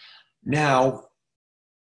 Now,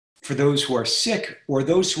 for those who are sick or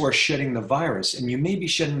those who are shedding the virus, and you may be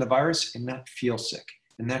shedding the virus and not feel sick.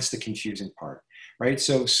 And that's the confusing part, right?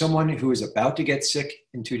 So someone who is about to get sick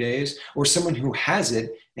in 2 days, or someone who has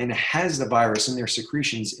it and has the virus in their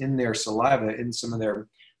secretions, in their saliva, in some of their,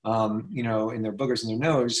 in their boogers in their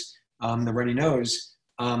nose, the runny nose,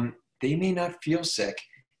 they may not feel sick.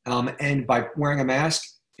 And by wearing a mask,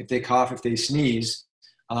 if they cough, if they sneeze,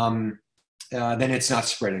 then it's not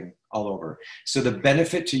spreading all over. So the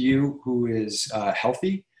benefit to you who is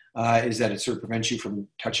healthy is that it sort of prevents you from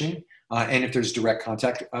touching. And if there's direct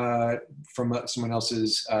contact from someone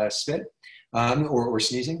else's spit or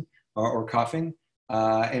sneezing or coughing.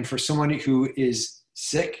 And for someone who is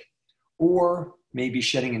sick or maybe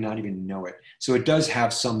shedding and not even know it. So it does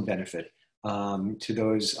have some benefit to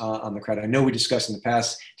those on the crowd. I know we discussed in the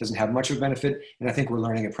past, it doesn't have much of a benefit. And I think we're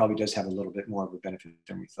learning it probably does have a little bit more of a benefit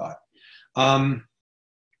than we thought.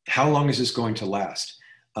 How long is this going to last?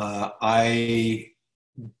 I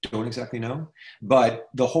don't exactly know, but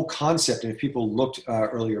the whole concept, and if people looked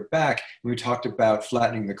earlier back, when we talked about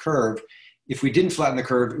flattening the curve, if we didn't flatten the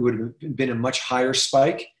curve, it would have been a much higher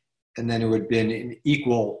spike, and then it would have been an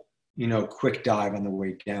equal, quick dive on the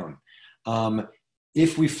way down.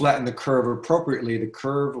 If we flatten the curve appropriately, the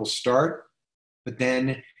curve will start, but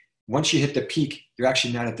then once you hit the peak, you're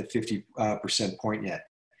actually not at the 50% point yet.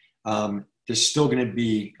 There's still going to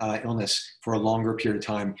be illness for a longer period of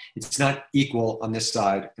time. It's not equal on this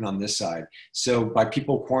side and on this side. So by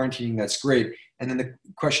people quarantining, that's great. And then the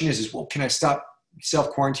question is, well, can I stop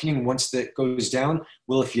self-quarantining once that goes down?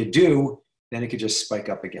 Well, if you do, then it could just spike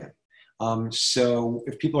up again. So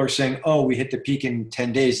if people are saying, oh, we hit the peak in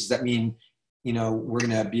 10 days, does that mean we're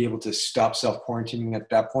going to be able to stop self-quarantining at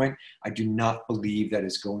that point? I do not believe that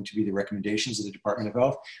is going to be the recommendations of the Department of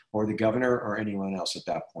Health or the governor or anyone else at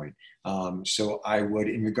that point. So I would,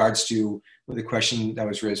 in regards to the question that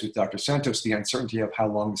was raised with Dr. Santos, the uncertainty of how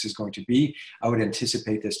long this is going to be, I would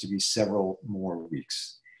anticipate this to be several more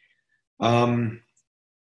weeks.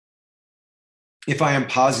 if I am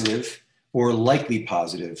positive or likely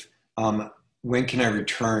positive, when can I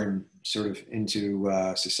return sort of into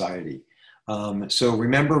society? So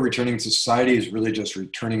remember, returning to society is really just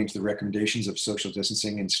returning into the recommendations of social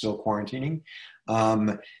distancing and still quarantining.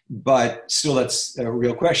 But still, that's a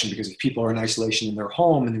real question, because if people are in isolation in their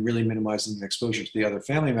home and they're really minimizing the exposure to the other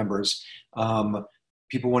family members,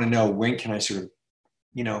 people want to know, when can I sort of,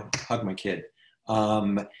 hug my kid?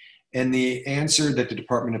 And the answer that the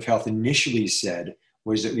Department of Health initially said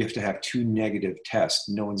was that we have to have 2 negative tests.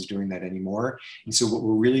 No one's doing that anymore. And so what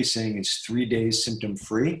we're really saying is 3 days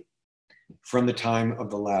symptom-free from the time of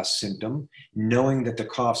the last symptom, knowing that the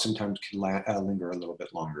cough sometimes can linger a little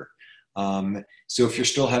bit longer. So if you're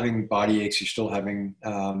still having body aches, you're still having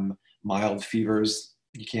mild fevers,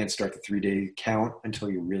 you can't start the 3-day count until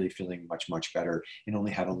you're really feeling much, much better and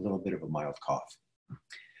only have a little bit of a mild cough.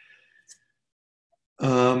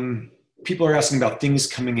 People are asking about things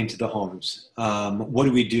coming into the homes. What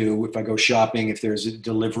do we do if I go shopping, if there's a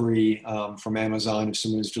delivery from Amazon, if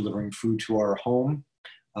someone is delivering food to our home?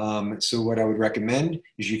 So what I would recommend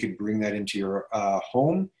is you could bring that into your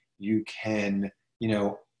home. You can,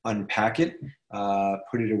 unpack it,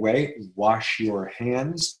 put it away, wash your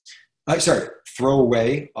hands. Throw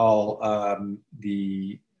away all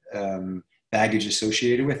the baggage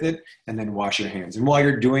associated with it, and then wash your hands. And while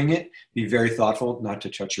you're doing it, be very thoughtful not to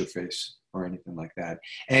touch your face or anything like that.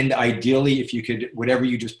 And ideally, if you could, whatever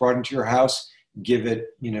you just brought into your house, give it,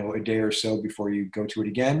 a day or so before you go to it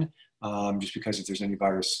again, just because if there's any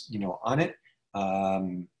virus, on it,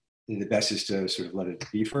 the best is to sort of let it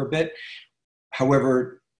be for a bit.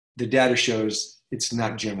 However, the data shows it's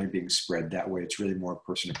not generally being spread that way. It's really more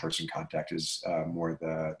person-to-person contact is more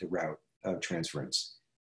the route of transference.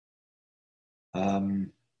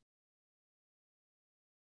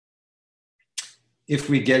 If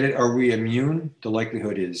we get it, are we immune? The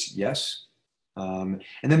likelihood is yes. And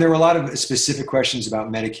then there were a lot of specific questions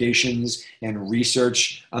about medications and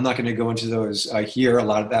research. I'm not going to go into those here. A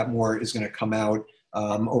lot of that more is going to come out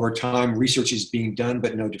over time. Research is being done,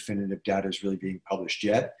 but no definitive data is really being published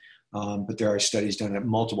yet. But there are studies done at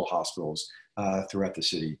multiple hospitals throughout the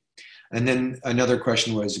city. And then another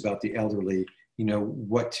question was about the elderly,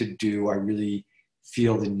 what to do. I really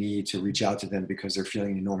feel the need to reach out to them because they're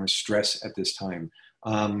feeling enormous stress at this time.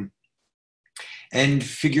 And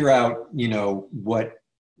figure out, what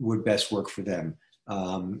would best work for them.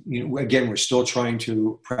 Again, we're still trying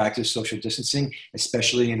to practice social distancing,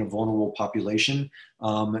 especially in a vulnerable population.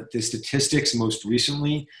 The statistics most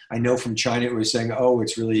recently, I know from China, it was saying, oh,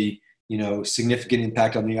 it's really, significant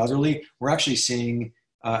impact on the elderly. We're actually seeing,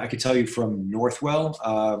 I could tell you from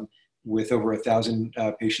Northwell, with over 1,000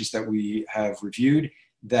 patients that we have reviewed,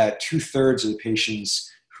 that 2/3 of the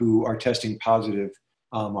patients who are testing positive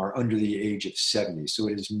are under the age of 70. So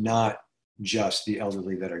it is not just the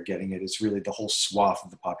elderly that are getting it. It's really the whole swath of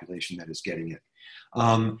the population that is getting it.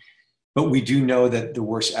 But we do know that the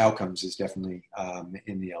worst outcomes is definitely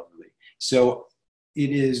in the elderly. So it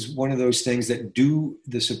is one of those things that do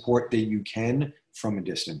the support that you can from a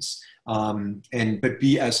distance. But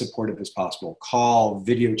be as supportive as possible. Call,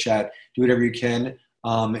 video chat, do whatever you can.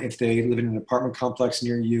 If they live in an apartment complex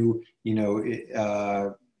near you,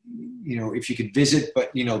 if you could visit,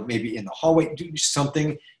 but maybe in the hallway, do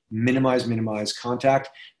something. Minimize contact,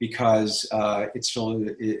 because it still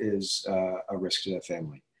is a risk to the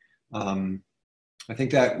family. I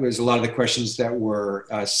think that was a lot of the questions that were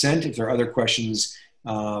sent. If there are other questions,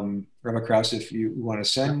 Rabbi Krause, if you want to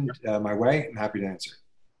send my way, I'm happy to answer.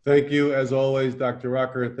 Thank you, as always, Dr.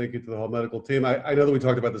 Rocker, and thank you to the whole medical team. I know that we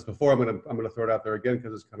talked about this before. I'm going to throw it out there again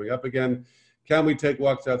because it's coming up again. Can we take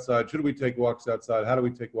walks outside? Should we take walks outside? How do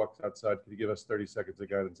we take walks outside? Can you give us 30 seconds of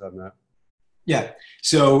guidance on that? Yeah.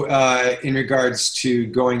 So in regards to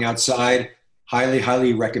going outside,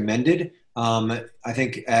 highly recommended. I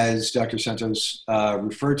think, as Dr. Santos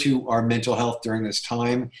referred to, our mental health during this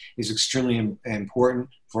time is extremely important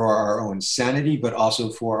for our own sanity, but also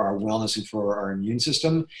for our wellness and for our immune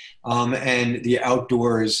system. And the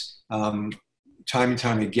outdoors, time and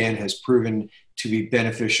time again, has proven to be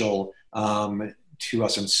beneficial to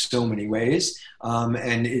us in so many ways.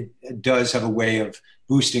 And it does have a way of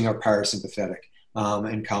boosting our parasympathetic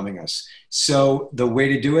and calming us. So the way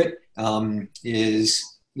to do it is,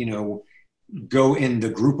 go in the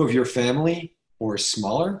group of your family or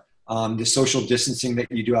smaller. The social distancing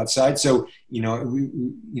that you do outside. So,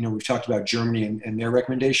 we've talked about Germany and their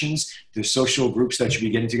recommendations. The social groups that should be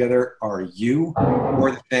getting together are you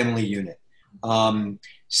or the family unit.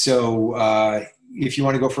 So if you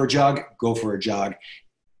want to go for a jog, go for a jog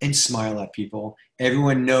and smile at people.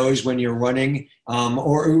 Everyone knows when you're running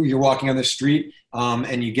or you're walking on the street,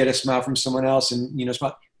 and you get a smile from someone else and,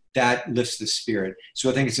 smile, that lifts the spirit. So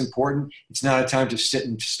I think it's important. It's not a time to sit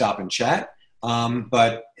and stop and chat.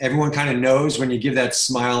 But everyone kind of knows when you give that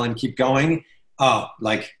smile and keep going,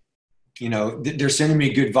 they're sending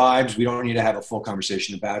me good vibes. We don't need to have a full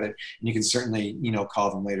conversation about it. And you can certainly,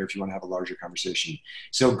 call them later if you want to have a larger conversation.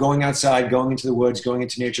 So going outside, going into the woods, going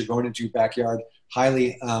into nature, going into your backyard,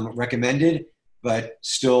 highly recommended, but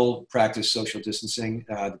still practice social distancing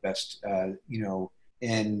the best,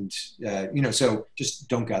 so just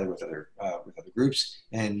don't gather with other groups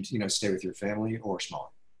and, stay with your family or smaller.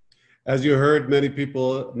 As you heard, many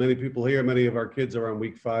people here, many of our kids are on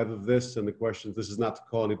week 5 of this, and the questions, this is not to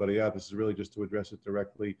call anybody out, this is really just to address it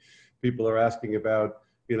directly. People are asking about,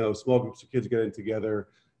 small groups of kids getting together,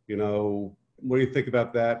 what do you think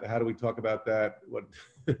about that? How do we talk about that? What,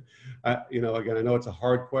 again, I know it's a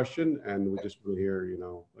hard question, and we just will hear,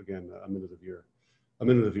 again, a minute of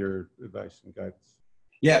your advice and guidance.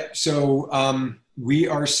 Yeah, so we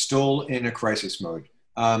are still in a crisis mode.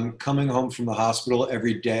 Coming home from the hospital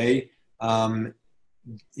every day,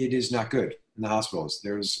 it is not good in the hospitals.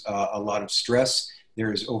 There's a lot of stress.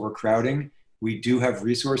 There is overcrowding. We do have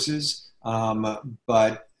resources,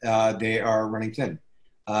 but they are running thin.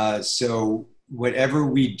 So whatever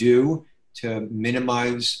we do to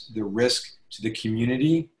minimize the risk to the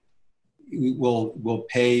community will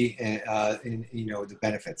pay the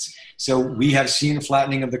benefits. So we have seen a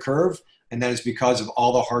flattening of the curve, and that is because of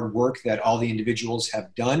all the hard work that all the individuals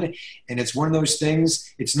have done. And it's one of those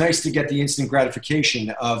things, it's nice to get the instant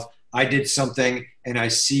gratification of, I did something and I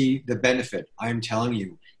see the benefit. I'm telling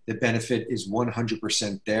you, the benefit is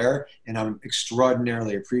 100% there, and I'm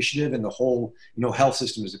extraordinarily appreciative, and the whole health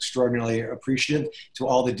system is extraordinarily appreciative to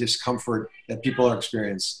all the discomfort that people are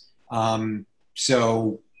experiencing. I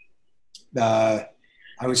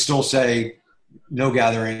would still say no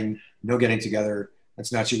gathering, no getting together.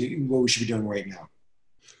 That's not what we should be doing right now.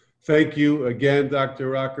 Thank you again, Dr.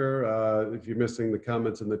 Rocker. If you're missing the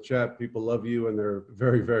comments in the chat, people love you, and they're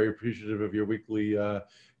very, very appreciative of your weekly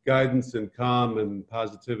guidance and calm and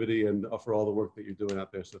positivity, and for all the work that you're doing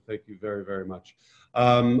out there. So thank you very, very much.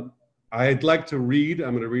 I'd like to read,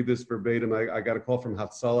 I'm going to read this verbatim. I got a call from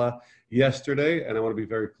Hatzalah yesterday, and I want to be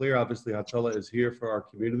very clear. Obviously, Hatzalah is here for our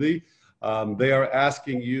community. They are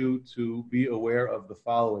asking you to be aware of the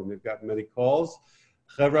following. They've gotten many calls.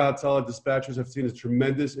 Chevra Hatzalah dispatchers have seen a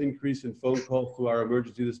tremendous increase in phone calls to our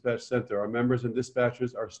emergency dispatch center. Our members and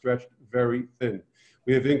dispatchers are stretched very thin.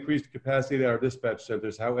 We have increased capacity at our dispatch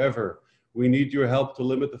centers. However, we need your help to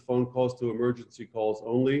limit the phone calls to emergency calls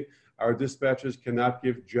only. Our dispatchers cannot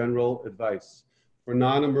give general advice. For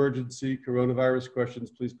non-emergency coronavirus questions,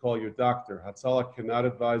 please call your doctor. Hatzalah cannot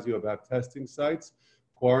advise you about testing sites,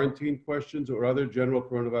 quarantine questions, or other general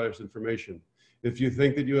coronavirus information. If you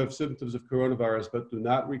think that you have symptoms of coronavirus but do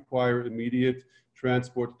not require immediate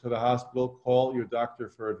transport to the hospital, call your doctor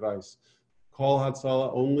for advice. Call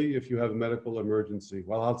Hatzalah only if you have a medical emergency.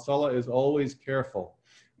 While Hatzalah is always careful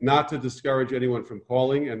not to discourage anyone from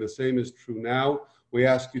calling, and the same is true now, we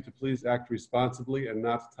ask you to please act responsibly and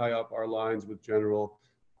not tie up our lines with general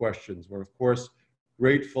questions. We're, of course,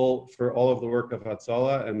 grateful for all of the work of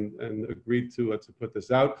Hatzalah and agreed to put this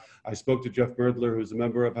out. I spoke to Jeff Merdler, who's a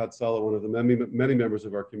member of Hatzalah, one of the many members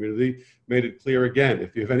of our community, made it clear again,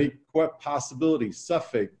 if you have any possibility,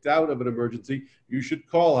 suffix, doubt of an emergency, you should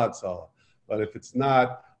call Hatzalah. But if it's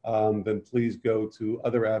not, then please go to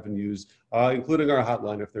other avenues, including our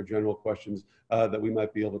hotline if there are general questions that we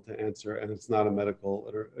might be able to answer, and it's not an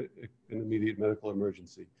immediate medical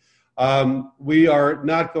emergency. We are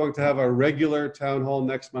not going to have our regular town hall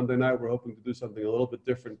next Monday night. We're hoping to do something a little bit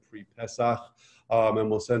different pre-Pesach, and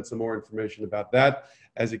we'll send some more information about that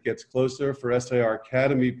as it gets closer. For SAR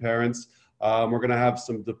Academy parents, we're going to have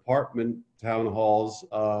some department town halls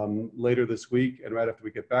later this week and right after we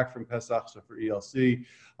get back from Pesach. So for ELC,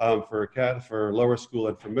 for lower school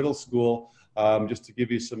and for middle school, just to give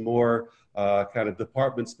you some more kind of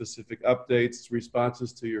department-specific updates,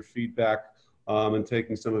 responses to your feedback, and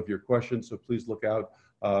taking some of your questions. So please look out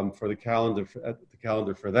for the calendar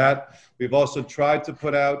for that. We've also tried to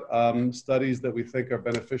put out studies that we think are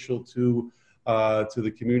beneficial to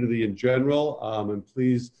the community in general, and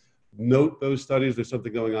please note those studies. There's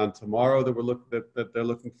something going on tomorrow that they're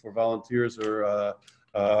looking for volunteers or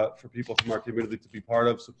for people from our community to be part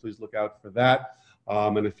of. So please look out for that.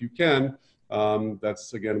 And if you can,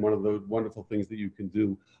 that's again one of the wonderful things that you can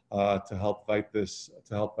do to help fight this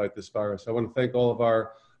virus. I want to thank all of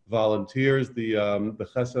our volunteers, the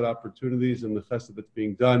chesed opportunities and the chesed that's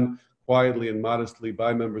being done quietly and modestly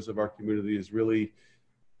by members of our community is really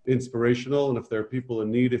inspirational. And if there are people in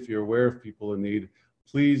need, if you're aware of people in need,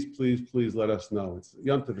 please, please, please let us know.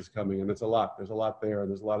 Yom Tov is coming, and it's a lot. There's a lot there, and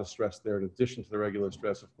there's a lot of stress there in addition to the regular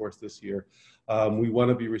stress, of course, this year. We want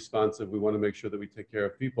to be responsive. We want to make sure that we take care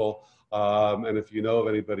of people. And if you know of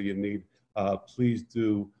anybody in need, please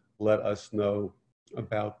do let us know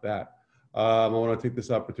about that. I want to take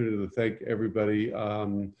this opportunity to thank everybody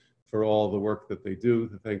for all the work that they do,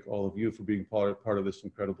 to thank all of you for being part of this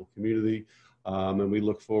incredible community. And we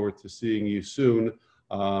look forward to seeing you soon,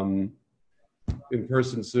 in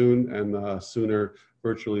person soon, and sooner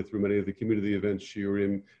virtually through many of the community events,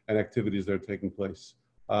 shiurim, and activities that are taking place.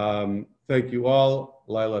 Thank you all.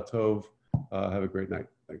 Laila Tov. Have a great night.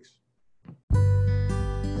 Thanks.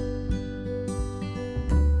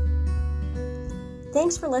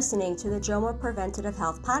 Thanks for listening to the JOMA Preventative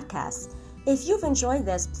Health Podcast. If you've enjoyed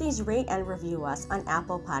this, please rate and review us on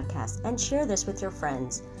Apple Podcasts and share this with your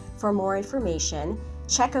friends. For more information,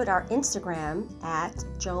 check out our Instagram at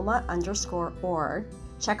JOMA_org.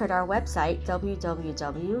 Check out our website,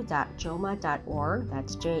 www.joma.org,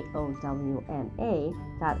 that's JOWMA.org,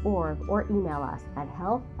 or email us at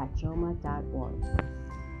health@joma.org.